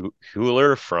Sandra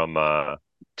Hüller from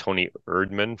Tony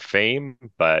Erdmann fame,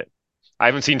 but I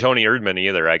haven't seen Tony Erdmann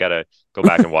either. I gotta go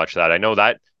back and watch that. I know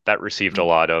that received a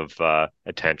lot of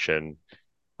attention.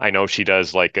 I know she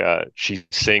does like she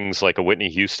sings like a Whitney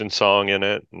Houston song in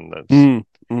it, and that's Mm,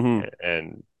 hmm.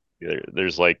 and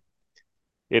there's like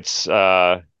it's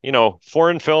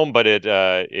foreign film, but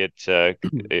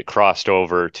it crossed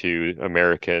over to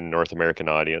North American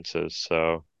audiences.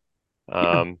 So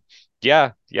Yeah, um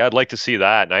yeah, I'd like to see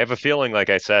that. And I have a feeling, like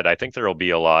I said, I think there'll be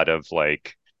a lot of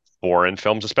like foreign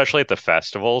films, especially at the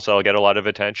festivals, that'll get a lot of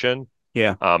attention.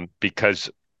 yeah. Because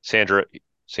Sandra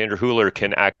Sandra Hüller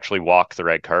can actually walk the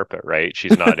red carpet, right?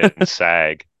 She's not in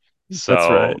SAG. That's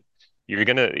right. So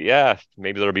yeah,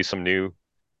 maybe there'll be some new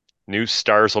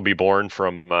stars will be born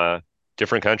from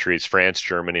different countries, France,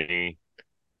 Germany,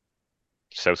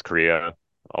 South Korea,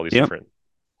 all these Yep. different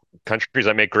countries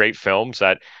that make great films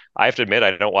that I have to admit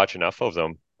I don't watch enough of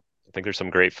them. I think there's some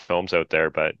great films out there,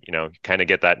 but kind of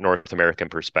get that North American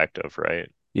perspective, right?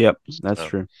 Yep. That's So,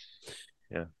 true.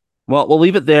 yeah. Well, we'll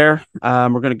leave it there. We're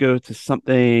going to go to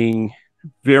something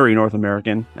very North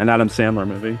American, an Adam Sandler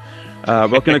movie. We're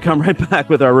going to come right back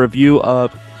with our review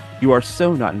of You Are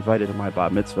So Not Invited to My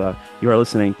Bat Mitzvah. You are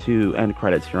listening to End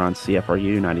Credits here on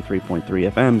CFRU 93.3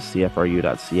 FM,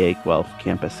 CFRU.ca, Guelph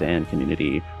Campus and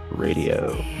Community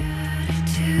Radio.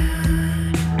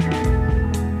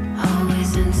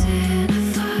 Always in a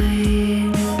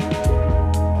fight,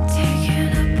 taking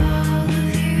up all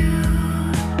of you.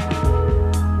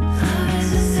 Love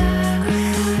is a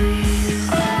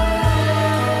sacrifice.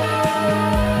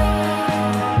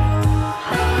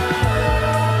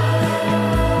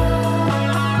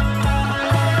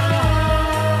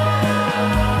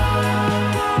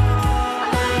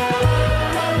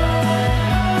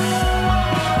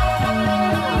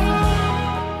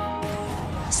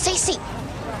 Stacy!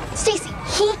 Stacy,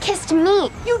 he kissed me!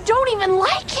 You don't even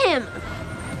like him!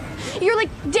 You're like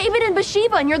David and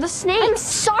Bathsheba and you're the snake. I'm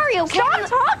sorry, okay? Stop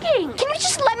talking! Can you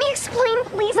just let me explain,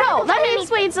 please? I No, haven't let done me anything.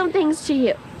 explain some things to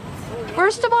you.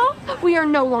 First of all, we are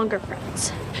no longer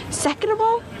friends. Second of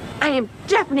all, I am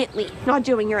definitely not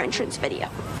doing your entrance video.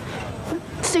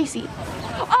 Stacy.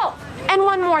 Oh, and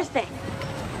one more thing.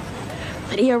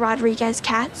 Lydia Rodriguez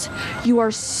Katz, you are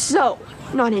so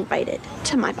not invited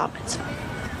to my bat mitzvah.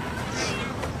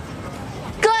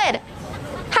 Good.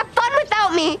 Have fun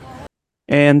without me.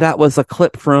 And that was a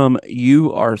clip from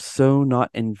You Are So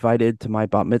Not Invited to My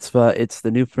Bat Mitzvah. It's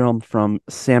the new film from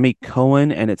Sammy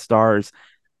Cohen, and it stars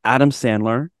Adam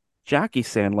Sandler, Jackie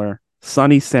Sandler,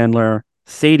 Sonny Sandler,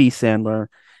 Sadie Sandler,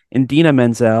 Indina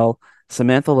Menzel,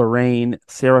 Samantha Lorraine,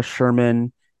 Sarah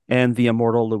Sherman, and the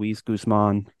immortal Luis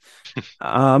Guzman.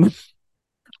 Um,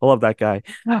 I love that guy.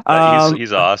 Um,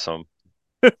 He's awesome.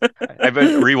 I've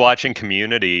been rewatching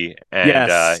Community, and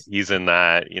yes, he's in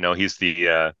that. You know, he's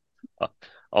the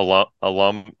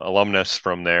alumnus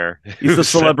from there he's the who's a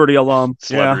celebrity alum. Yeah,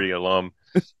 celebrity alum.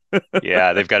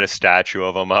 Yeah, they've got a statue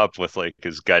of him up with like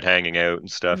his gut hanging out and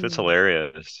stuff. It's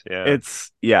hilarious.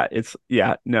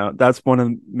 Yeah, no, that's one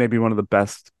of maybe one of the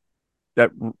best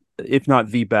that if not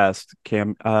the best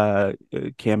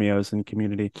cameos in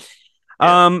Community.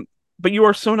 yeah. But You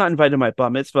Are So Not Invited to My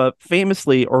Bat Mitzvah,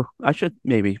 famously, or I should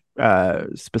maybe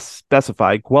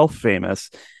specify, Guelph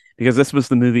famous, because this was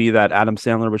the movie that Adam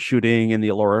Sandler was shooting in the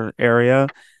Aurora area.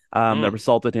 That Mm.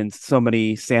 resulted in so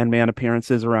many Sandman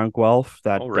appearances around Guelph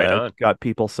that Oh, right on. got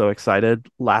people so excited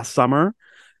last summer.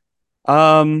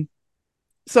 Um,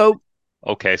 so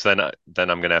Okay, so then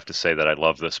I'm gonna have to say that I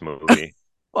love this movie.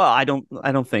 well, I don't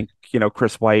think,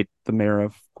 Chris White, the mayor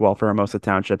of Guelph Hermosa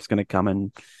Township, is going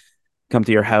to come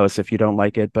to your house if you don't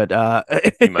like it, but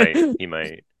He might. He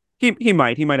might.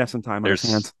 he might have some time on his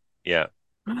There's hands. yeah.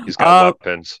 He's got Uh,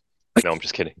 weapons. No, I'm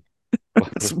just kidding.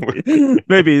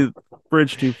 maybe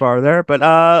bridge too far there, but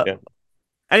Yeah.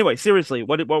 anyway, seriously,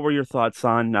 what were your thoughts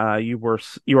on You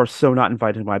Are So Not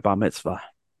Invited to My Bar Mitzvah?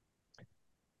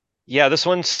 Yeah, this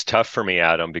one's tough for me,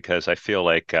 Adam, because I feel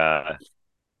like I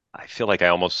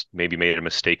almost maybe made a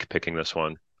mistake picking this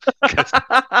one. 'Cause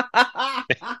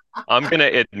I'm gonna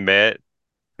admit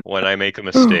when I make a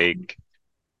mistake,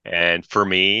 and for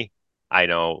me, I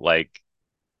know like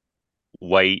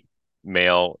white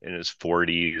male in his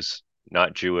 40s,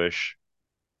 not Jewish.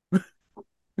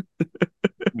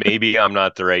 Maybe I'm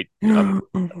not the right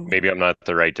maybe I'm not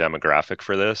the right demographic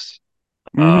for this.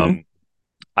 Hmm. Um,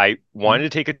 I wanted to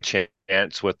take a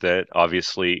chance with it.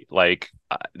 Obviously, like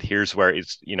here's where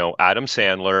it's, Adam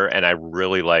Sandler, and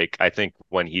I think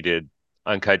when he did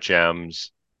Uncut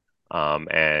Gems,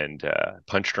 and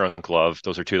Punch Drunk Love,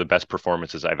 those are two of the best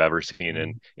performances I've ever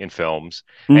seen in films.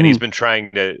 And he's Hmm. been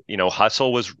trying to,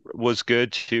 Hustle was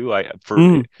good too.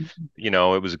 Hmm.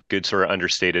 It was a good sort of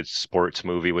understated sports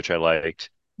movie, which I liked.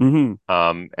 Hmm.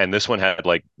 And this one had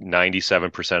like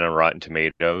 97% on Rotten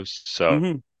Tomatoes. So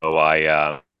Hmm.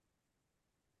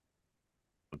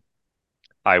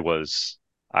 I was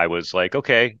I was like,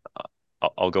 okay,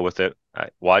 I'll go with it. I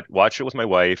watch it with my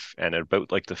wife, and at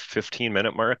about like the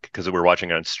 15-minute mark, because we were watching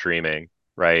it on streaming,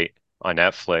 right, on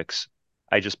Netflix,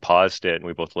 I just paused it, and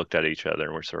we both looked at each other,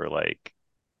 and we're sort of like,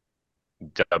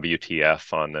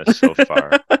 WTF on this so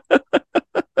far.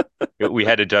 We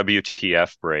had a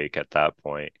WTF break at that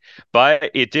point,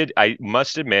 but it did. I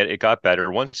must admit, it got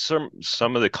better once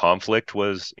some of the conflict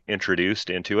was introduced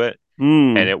into it,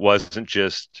 and Mm. it wasn't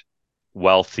just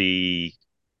wealthy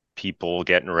people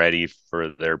getting ready for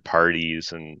their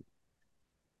parties. And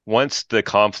once the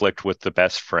conflict with the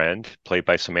best friend, played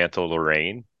by Samantha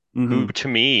Lorraine, who Hmm. to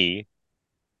me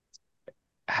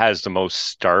has the most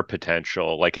star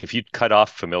potential. Like if you cut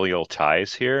off familial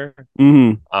ties here,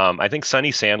 Hmm. I think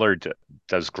Sunny Sandler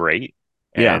does great,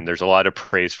 Yeah. and there's a lot of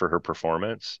praise for her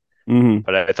performance. Hmm.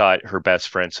 But I thought her best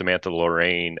friend Samantha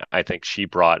Lorraine, I think she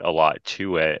brought a lot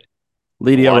to it, a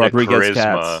Lydia lot of Rodriguez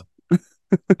Katz. charisma.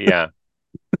 Yeah,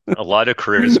 a lot of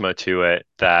charisma to it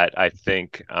that I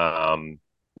think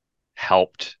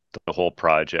helped the whole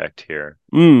project here.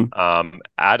 Mm.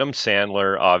 Adam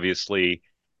Sandler, obviously,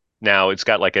 now it's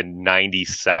got like a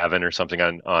 97 or something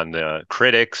on the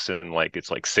critics, and like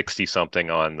it's like 60 something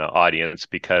on the audience,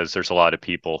 because there's a lot of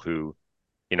people who,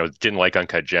 didn't like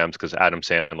Uncut Gems because Adam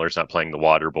Sandler's not playing the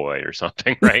water boy or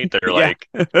something, right? They're Yeah.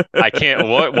 like, I can't,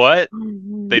 what?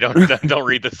 They don't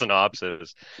read the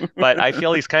synopsis. But I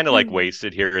feel he's kind of like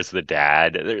wasted here as the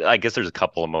dad. I guess there's a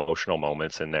couple emotional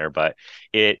moments in there, but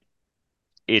it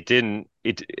it didn't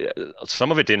it some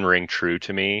of it didn't ring true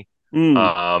to me. Mm.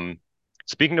 Um,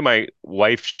 Speaking to my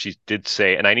wife, she did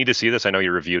say, and I need to see this. I know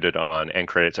you reviewed it on end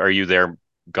credits. Are you there,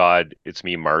 God? It's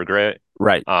me, Margaret.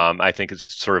 Right. I think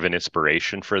it's sort of an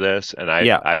inspiration for this, and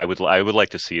Yeah. I would like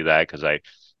to see that because I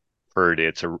heard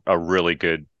it's a really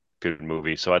good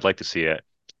movie. So I'd like to see it.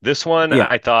 This one, Yeah.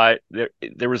 I thought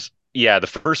there was, yeah, the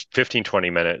first 15 20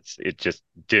 minutes, it just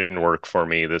didn't work for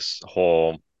me. This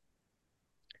whole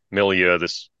milieu,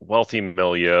 this wealthy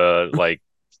milieu, like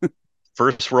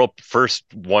first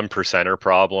one percenter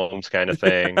problems kind of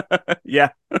thing. Yeah.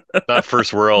 Not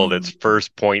first world, it's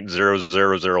first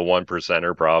 0.0001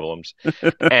 percenter problems.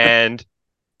 And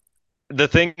the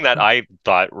thing that I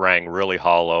thought rang really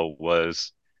hollow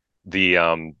was the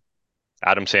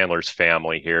Adam Sandler's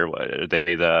family here. Are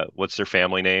they what's their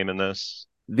family name in this?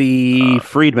 The Uh,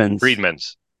 Friedmans.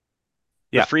 Friedmans.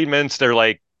 The Yeah. Friedmans, they're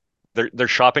like they're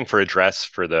shopping for a dress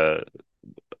for the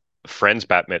friend's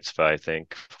bat mitzvah, I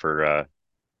think, for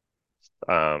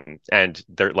and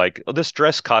they're like, oh, this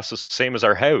dress costs the same as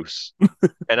our house.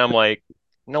 And I'm like,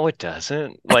 no, it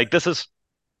doesn't. Like this is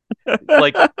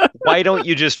like why don't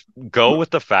you just go with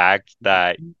the fact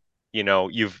that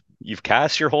you've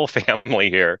cast your whole family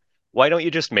here. Why don't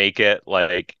you just make it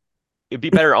like it'd be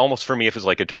better almost for me if it was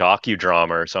like a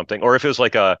docudrama or something, or if it was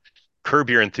like a Curb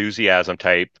Your Enthusiasm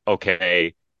type.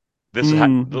 Okay, this is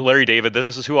Mm, Larry David.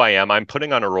 This is who I am. I'm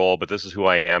putting on a role, but this is who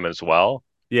I am as well.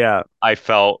 yeah. I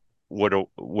felt would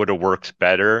have worked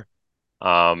better.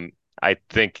 Um, I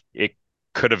think it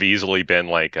could have easily been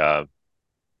like a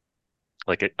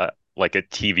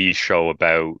TV show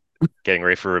about getting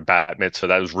ready for a bat mitzvah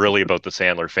that was really about the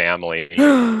Sandler family.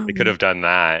 They could have done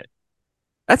that.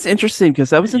 That's interesting because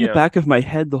that was in the Yeah, back of my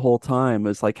head the whole time.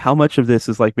 Is like how much of this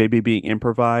is like maybe being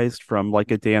improvised from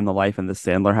like a day in the life in the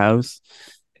Sandler house.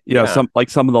 You know, yeah,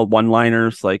 some of the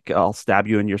one-liners like "I'll stab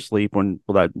you in your sleep" when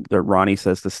that Ronnie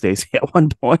says to Stacy at one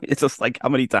point. It's just like how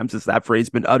many times has that phrase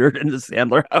been uttered in the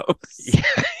Sandler house? yeah,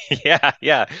 yeah,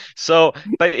 yeah. So,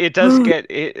 but it does get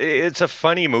it's a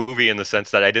funny movie in the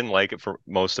sense that I didn't like it for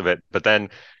most of it, but then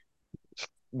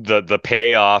the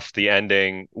payoff, the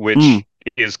ending, Mm, which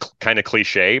is kind of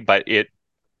cliche, but it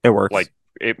it works. like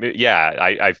yeah,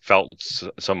 I felt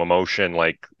some emotion,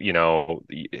 like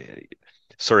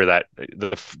sort of that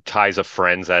the ties of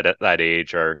friends at that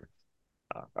age are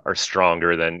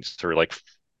stronger than sort of like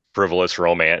frivolous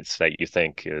romance that you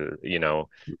think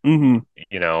Hmm.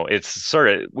 it's sort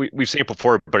of we've seen it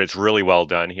before, but it's really well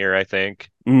done here, I think.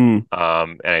 Mm,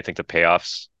 And I think the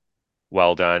payoff's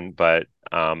well done, but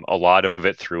a lot of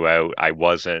it throughout, I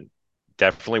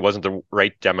definitely wasn't the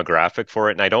right demographic for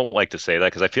it. And I don't like to say that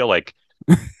because I feel like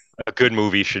a good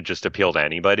movie should just appeal to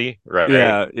anybody, right?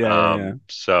 yeah, yeah, yeah, yeah.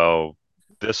 So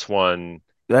this one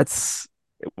That's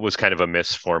was kind of a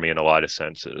miss for me in a lot of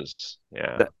senses.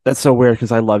 Yeah. that's so weird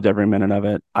because I loved every minute of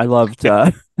it. I loved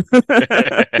and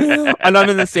I'm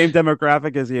in the same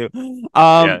demographic as you.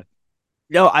 Um Yeah.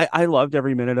 no, I loved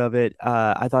every minute of it.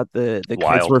 I thought the kids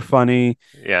Wild. were funny.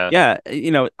 Yeah.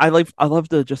 Yeah, I love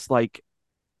the just like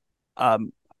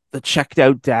um the checked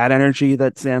out dad energy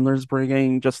that Sandler's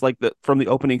bringing, just like the from the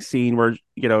opening scene where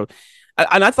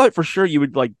and I thought for sure you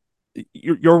would like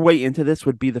your way into this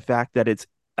would be the fact that it's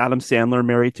Adam Sandler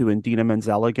married to Indina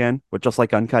Menzel again, with just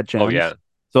like Uncut Oh yeah. Gems.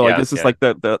 So like Yeah. this is Yeah. like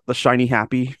the shiny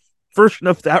happy version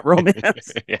of that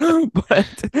romance. Yeah.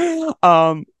 But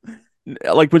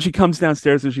like when she comes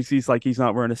downstairs and she sees like he's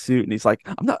not wearing a suit and he's like,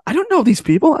 I don't know these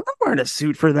people. I'm not wearing a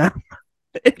suit for them.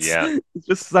 Yeah. It's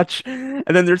just such. And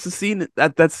then there's a scene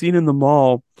that scene in the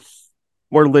mall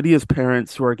where Lydia's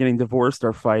parents who are getting divorced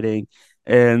are fighting,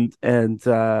 and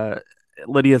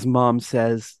Lydia's mom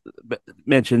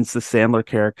mentions the Sandler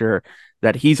character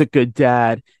that he's a good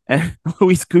dad, and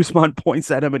Luis Guzman points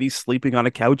at him and he's sleeping on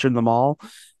a couch in the mall,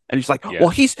 and he's like, Yeah. "Well,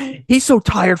 he's so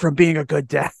tired from being a good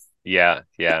dad." Yeah.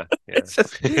 Yeah. Yeah. It's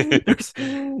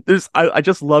just I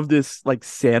just love this like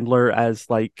Sandler as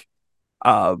like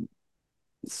um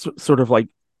sort of like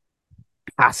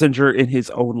passenger in his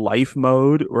own life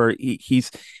mode where he's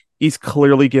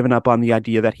clearly given up on the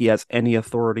idea that he has any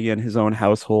authority in his own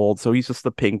household, so he's just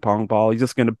the ping pong ball. He's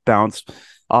just going to bounce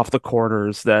off the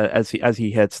corners that as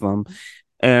he hits them.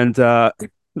 And that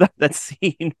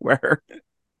scene where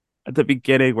at the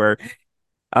beginning where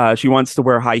she wants to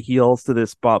wear high heels to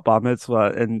this bar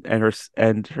mitzvah,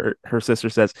 and her sister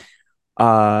says,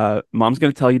 mom's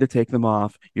gonna tell you to take them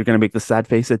off. You're gonna make the sad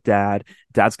face at dad.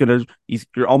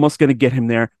 You're almost gonna get him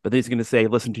there, but then he's gonna say,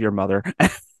 listen to your mother.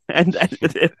 And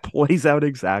it plays out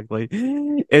exactly.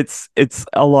 It's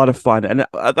a lot of fun, and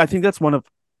I think that's one of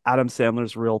Adam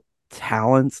Sandler's real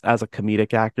talents as a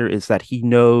comedic actor is that he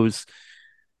knows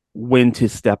when to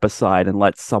step aside and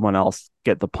let someone else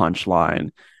get the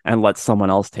punchline and let someone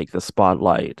else take the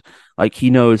spotlight. Like he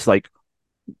knows like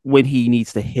when he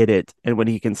needs to hit it and when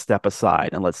he can step aside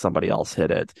and let somebody else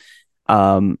hit it.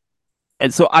 Um,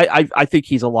 and so I think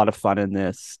he's a lot of fun in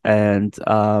this. And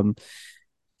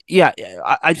yeah,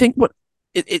 I think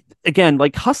it again,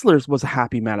 like Hustlers was a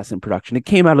Happy Madison production. It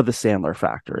came out of the Sandler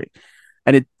factory,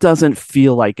 and it doesn't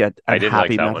feel like I at didn't like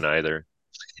Happy that one Madison. either.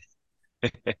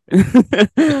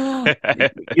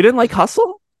 You didn't like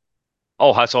Hustle?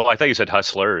 Oh, Hustle. I thought you said Oh,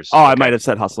 Hustlers. I might Okay. have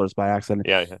said Hustlers by accident.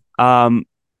 Yeah, yeah. Um,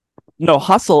 no,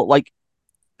 Hustle, like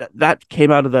that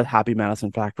came out of the Happy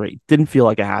Madison factory. Didn't feel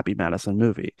like a Happy Madison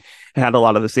movie. It had a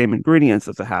lot of the same ingredients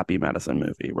as a Happy Madison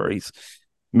movie, where he's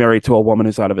married to a woman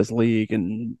who's out of his league,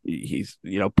 and he's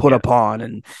put Yeah. upon,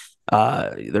 and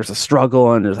there's a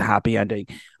struggle and there's a happy ending.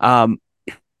 Um,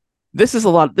 this is a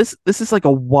lot. This is like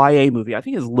a YA movie. I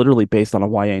think it's literally based on a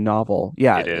YA novel.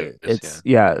 Yeah, It is. it's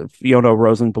Yeah. Fiona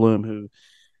Rosenblum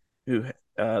who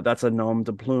that's a nom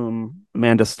de plume.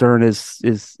 Amanda Stern is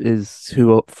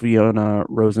who Fiona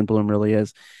Rosenblum really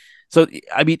is. So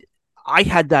I mean, I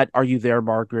had that "Are you there,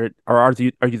 Margaret?" or "Are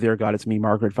you there, God? It's me,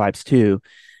 Margaret" vibes too.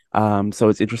 So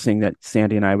it's interesting that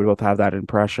Sandy and I would both have that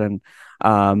impression.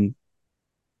 Um,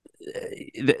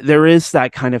 there is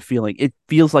that kind of feeling. It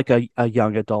feels like a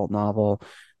young adult novel.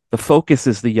 The focus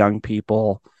is the young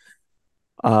people.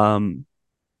 Um,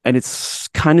 and it's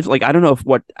kind of like I don't know if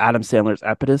what Adam Sandler's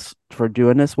impetus for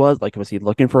doing this was he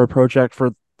looking for a project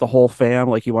for the whole fam,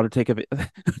 like he wanted to take a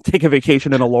take a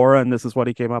vacation in Alora, and this is what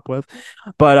he came up with.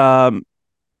 But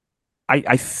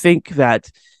I think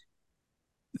that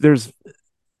there's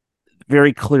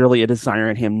very clearly a desire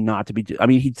in him not to be. I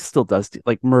mean, he still does.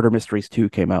 Like Murder Mysteries 2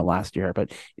 came out last year,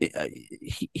 but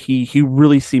he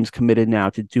really seems committed now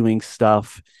to doing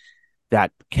stuff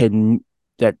that can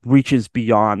that reaches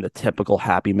beyond the typical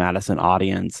Happy Madison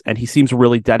audience, and he seems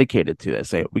really dedicated to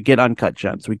this. We get Uncut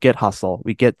Gems, we get Hustle,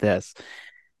 we get this,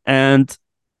 and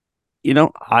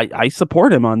I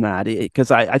support him on that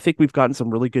because I think we've gotten some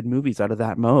really good movies out of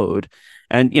that mode.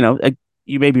 And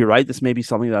you may be right, this may be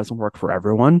something that doesn't work for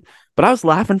everyone, but I was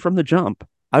laughing from the jump.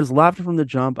 I was laughing from the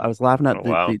jump. I was laughing at Oh,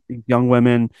 wow. the young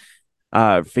women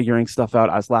figuring stuff out.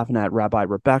 I was laughing at Rabbi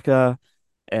Rebecca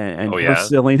and Oh, her yeah.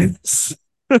 silliness.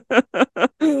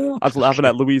 I was laughing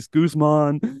at Luis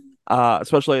Guzman,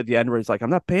 especially at the end where he's like, "I'm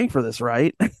not paying for this,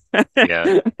 right?"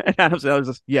 Yeah. And Adam Sandler's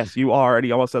just, "Yes, you are," and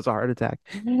he almost has a heart attack.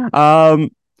 Um,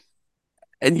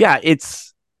 and yeah,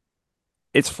 it's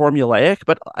formulaic,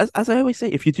 but as I always say,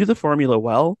 if you do the formula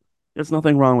well, there's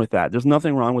nothing wrong with that. There's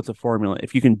nothing wrong with the formula.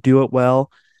 If you can do it well,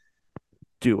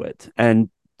 do it. And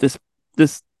this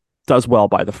this does well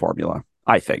by the formula,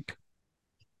 I think.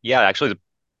 Yeah, actually, the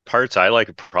parts I like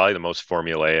are probably the most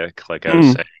formulaic. Like I was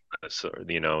Mm. saying,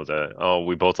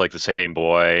 we both like the same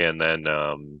boy, and then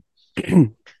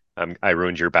I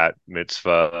ruined your bat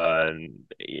mitzvah, and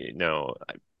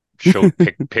I showed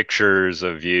pictures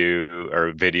of you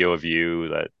or video of you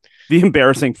that The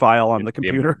embarrassing file on the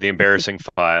computer. the embarrassing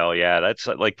file. Yeah, that's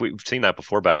like we've seen that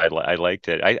before, but I liked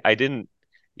it. I didn't.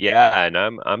 Yeah, and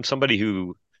I'm somebody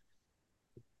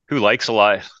who likes a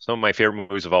lot some of my favorite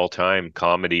movies of all time,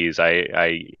 comedies.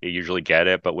 I usually get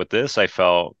it, but with this, I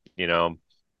felt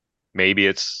maybe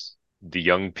it's the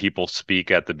young people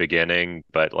speak at the beginning,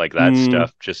 but like that Mm,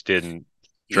 stuff just didn't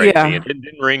strike me. yeah, It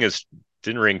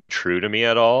didn't ring true to me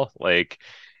at all. Like,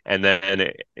 and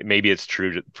then maybe it's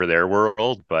true for their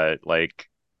world, but like,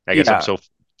 I guess I'm yeah. so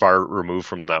far removed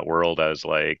from that world as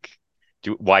like,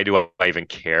 why do I even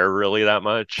care really that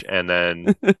much? And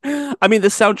then, I mean, the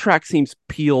soundtrack seems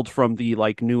peeled from the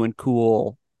like new and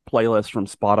cool playlist from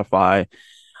Spotify.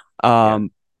 yeah,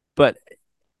 Um, but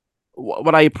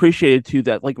what I appreciated too,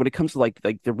 that like when it comes to like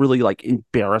the really like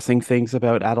embarrassing things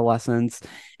about adolescence,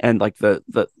 and like the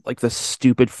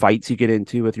stupid fights you get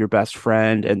into with your best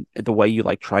friend, and the way you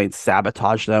like try and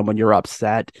sabotage them when you're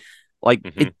upset, like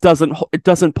hmm, it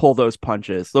doesn't pull those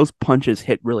punches. Those punches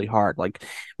hit really hard. Like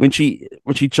when she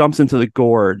jumps into the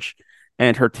gorge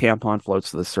and her tampon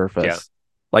floats to the yeah, surface,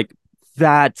 like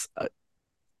that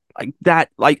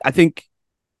like I think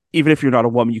even if you're not a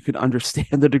woman, you can understand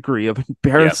the degree of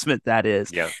yeah, embarrassment that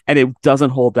is. yeah. And it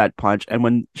doesn't hold that punch. And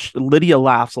when Lydia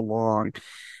laughs along,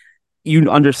 you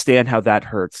understand how that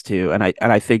hurts too. And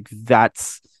I think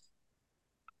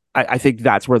I think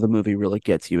that's where the movie really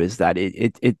gets you, is that it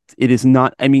is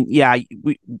not. I mean, yeah,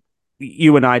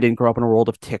 you and I didn't grow up in a world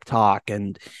of TikTok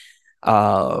and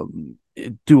um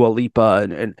Dua Lipa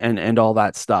and all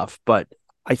that stuff, but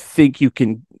I think you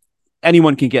can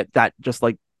anyone can get that, just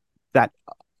like that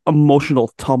emotional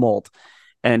tumult,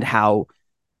 and how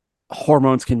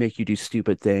hormones can make you do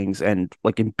stupid things, and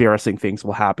like embarrassing things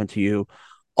will happen to you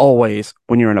always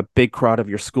when you're in a big crowd of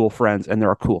your school friends and there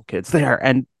are cool kids there,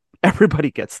 and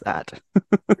everybody gets that.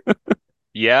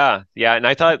 Yeah, yeah, and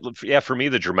I thought, yeah, for me,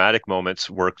 the dramatic moments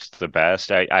worked the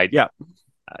best. Yeah,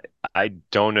 I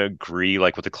don't agree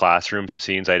like with the classroom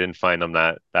scenes. I didn't find them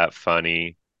that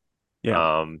funny. yeah.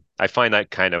 I find that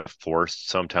kind of forced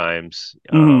sometimes.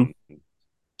 Mm-hmm.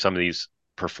 Some of these.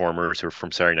 performers who are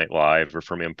from Saturday Night Live or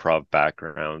from improv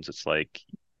backgrounds. It's like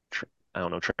tr I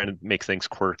don't know, trying to make things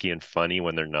quirky and funny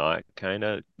when they're not. Kind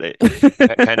of it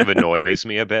kind of annoys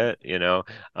me a bit, you know.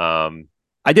 Um,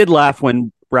 I did laugh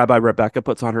when Rabbi Rebecca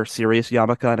puts on her serious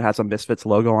yarmulke and has a Misfits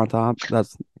logo on top.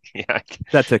 yeah,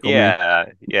 That tickled me.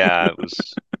 yeah, it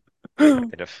was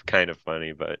kind of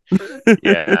funny, but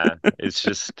yeah, it's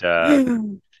just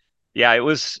yeah,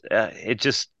 it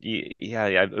just yeah,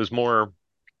 it was more.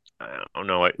 I don't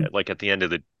know. Like at the end of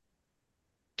the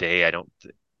day, I don't.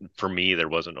 For me, there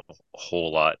wasn't a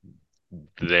whole lot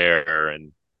there,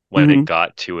 and when it Hmm.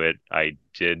 got to it, I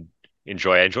did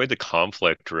enjoy. I enjoyed the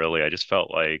conflict. Really, I just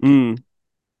felt like Mm,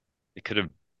 it could have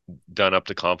done up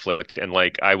the conflict, and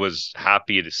like I was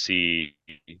happy to see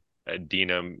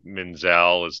Dina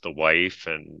Menzel as the wife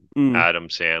and mm. Adam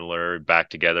Sandler back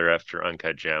together after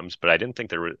Uncut Gems, but I didn't think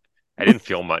there was. I didn't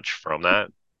feel much from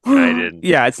that, and I didn't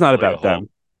Yeah, it's not really about hope. them.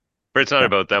 But it's not Yeah.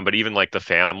 about them. But even like the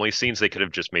family scenes, they could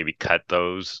have just maybe cut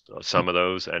those, some of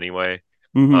those anyway.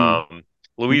 Hmm. Um,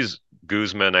 Luis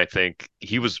Guzman, I think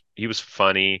he was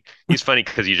funny. He's funny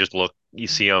because you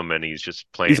see him and he's just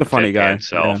He's a playing funny guy.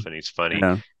 deadpan Yeah. self and he's funny.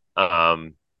 Yeah.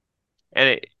 Um, and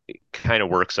it kind of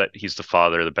works that he's the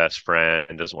father, the best friend,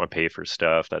 and doesn't want to pay for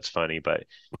stuff. That's funny, but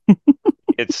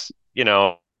it's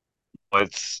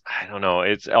I don't know.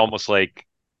 It's almost like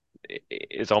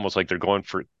they're going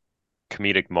for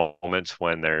comedic moments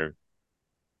when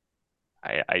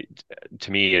I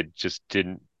to me it just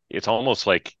didn't. It's almost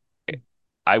like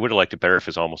I would have liked it better if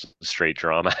it's almost a straight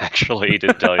drama, actually,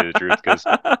 to tell you the truth, because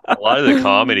a lot of the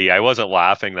comedy I wasn't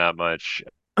laughing that much.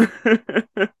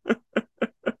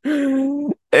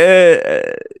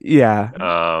 Yeah.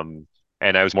 Um,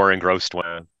 and I was more engrossed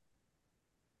when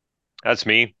that's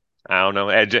me. I don't know.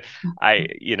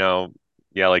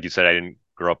 Yeah, like you said, I didn't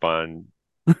grow up on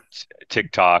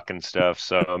TikTok and stuff,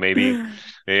 so maybe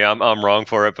I'm wrong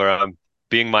for it, but I'm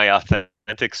being my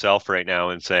authentic self right now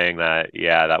and saying that,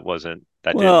 yeah, that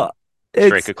Well, didn't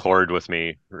strike it's a chord with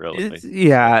me it's really. So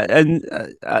yeah, and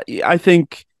I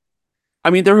think I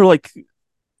mean there were like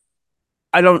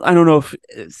I don't know if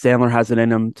Sandler has it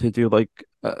in him to do like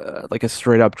a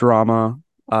straight up drama.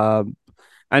 Um,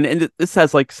 and this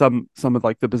has like some of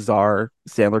like the bizarre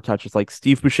Sandler touches. Like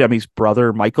Steve Buscemi's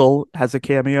brother Michael has a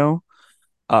cameo.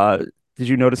 Uh, did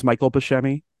you notice Michael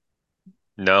Buscemi?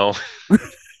 no.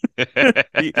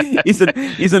 He's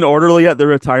an orderly at the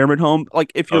retirement home.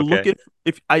 Like if you're Okay. looking,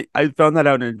 if I found that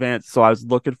out in advance, so I was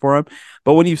looking for him.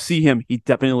 But when you see him, he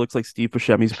definitely looks like Steve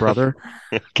Buscemi's brother.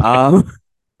 Okay. Um,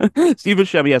 Steve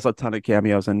Buscemi has a ton of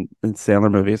cameos in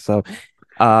Sandler movies, so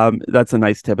that's a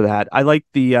nice tip of the hat. I like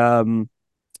the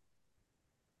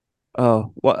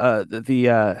oh what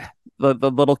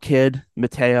the little kid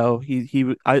Mateo.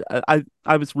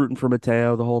 I was rooting for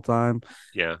Mateo the whole time.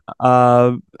 Yeah.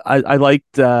 I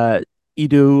liked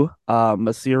Edu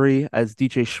Masiri as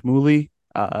DJ Shmuley.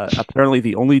 Apparently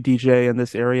the only DJ in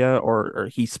this area, or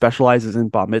he specializes in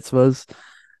bar mitzvahs.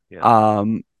 Yeah.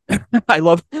 Um, I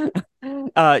love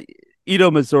uh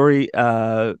Ito Missouri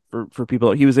for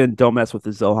people he was in Don't Mess with the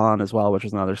Zohan as well, which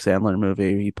is another Sandler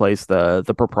movie. He plays the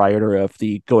proprietor of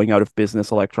the going out of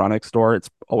business electronics store. It's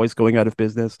always going out of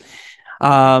business.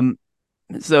 Um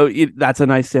so that's a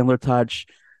nice Sandler touch.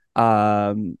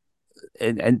 Um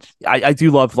and I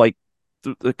do love like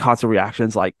the constant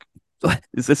reactions like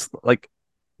is this like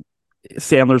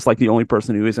Sandler's like the only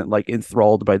person who isn't like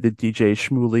enthralled by the DJ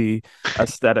Shmuley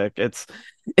aesthetic.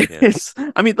 Yeah. It's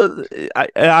I mean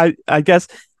I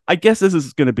guess this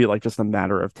is going to be like just a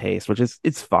matter of taste, which is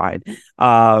it's fine.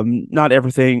 Not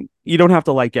everything you don't have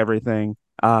to like everything.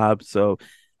 So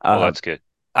Well, uh that's good.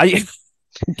 I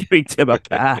giving Tim a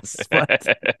pass,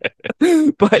 but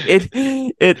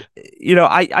it you know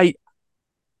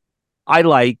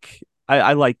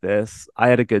I like this. I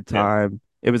had a good Yeah. time.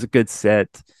 It was a good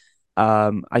set.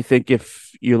 I think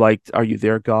if you liked Are You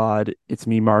There, God, It's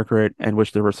Me, Margaret, and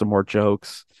wish there were some more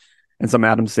jokes and some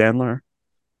Adam Sandler,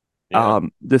 Yeah.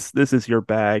 this is your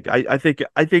bag. I think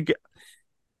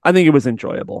it was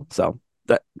enjoyable. So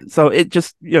it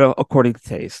just according to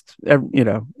taste.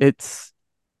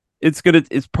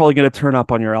 It's probably gonna turn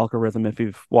up on your algorithm if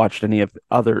you've watched any of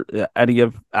Adam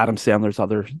Sandler's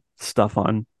other stuff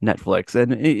on Netflix,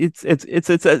 and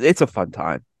it's a fun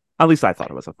time. At least I thought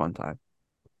it was a fun time.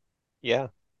 Yeah.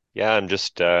 Yeah. I'm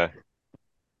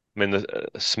in the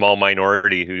small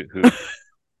minority who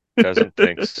doesn't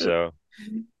think so.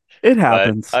 It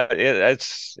But happens.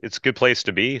 it's a good place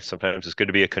to be. Sometimes it's good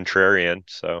to be a contrarian.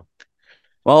 So,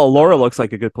 Well, Laura uh, looks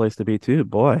like a good place to be too.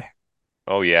 Boy,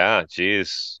 oh yeah,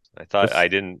 geez. I just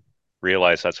didn't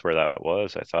realize that's where that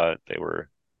was. I thought they were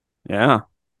yeah.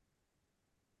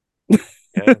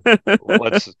 Yeah.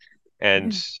 Let's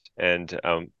and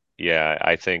yeah,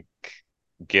 I think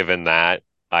given that,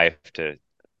 I have to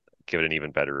give it an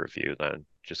even better review then,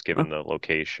 just given the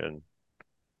location.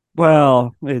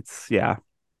 Well, it's yeah,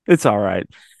 it's all right.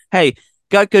 Hey,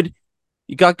 got good.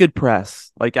 You got good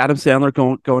press. Like Adam Sandler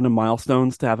going to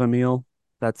Milestones to have a meal.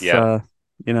 That's Yeah,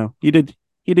 you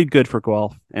did good for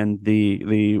Guelph and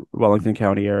the Wellington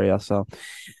County area. So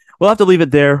we'll have to leave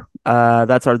it there.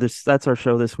 That's our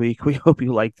show this week. We hope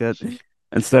you liked it.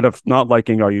 Instead of not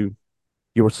liking, are you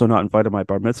were so not invited to my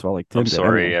bar mitzvah like I'm Tim did.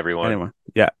 sorry, everyone. Anyway,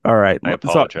 yeah. All right. I It's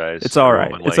apologize. all right.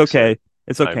 Everyone It's likes it. okay.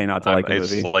 It's okay not to like a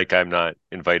It's movie. like I'm not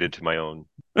invited to my own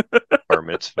bar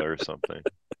mitzvah or something.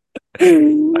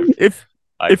 I've, If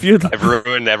if you'd I've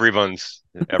ruined everyone's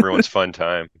fun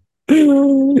time.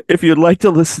 if you'd like to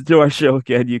listen to our show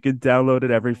again, you can download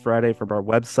it every Friday from our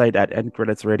website at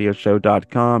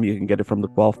endcreditsradioshow.com. You can get it from the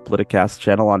Guelph Politicast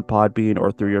channel on Podbean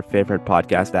or through your favorite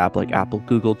podcast app like Apple,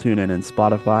 Google, TuneIn, and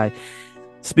Spotify.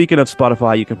 Speaking of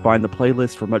Spotify, you can find the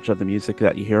playlist for much of the music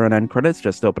that you hear on End Credits.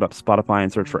 Just open up Spotify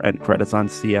and search for End Credits on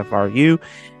CFRU.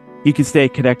 You can stay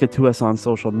connected to us on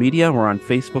social media. We're on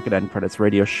Facebook at End Credits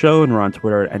Radio Show, and we're on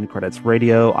Twitter at End Credits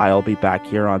Radio. I'll be back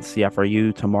here on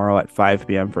CFRU tomorrow at 5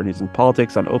 p.m. for news and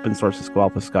politics on Open Sources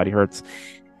Guelph with Scotty Hertz.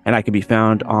 And I can be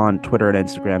found on Twitter and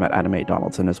Instagram at Adam A.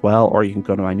 Donaldson as well. Or you can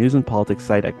go to my news and politics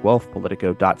site at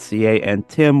guelphpolitico.ca. And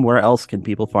Tim, where else can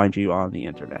people find you on the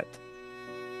internet?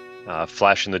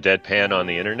 Flash in the deadpan on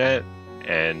the internet,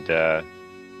 and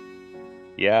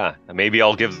yeah, maybe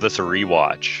I'll give this a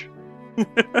rewatch.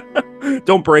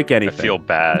 Don't break I anything. feel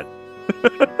bad.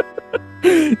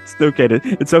 It's okay.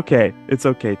 It's okay. It's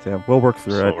okay, Tim. We'll work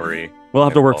through it. Sorry. We'll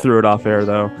have to work Well, through it off air,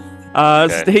 though. Okay.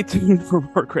 Stay tuned for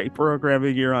more great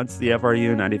programming here on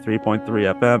CFRU 93.3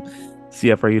 FM,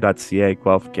 CFRU.ca,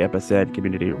 Guelph Campus and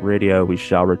Community Radio. We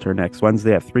shall return next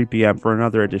Wednesday at 3 p.m. for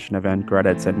another edition of End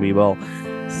Credits, and we will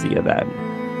see you then.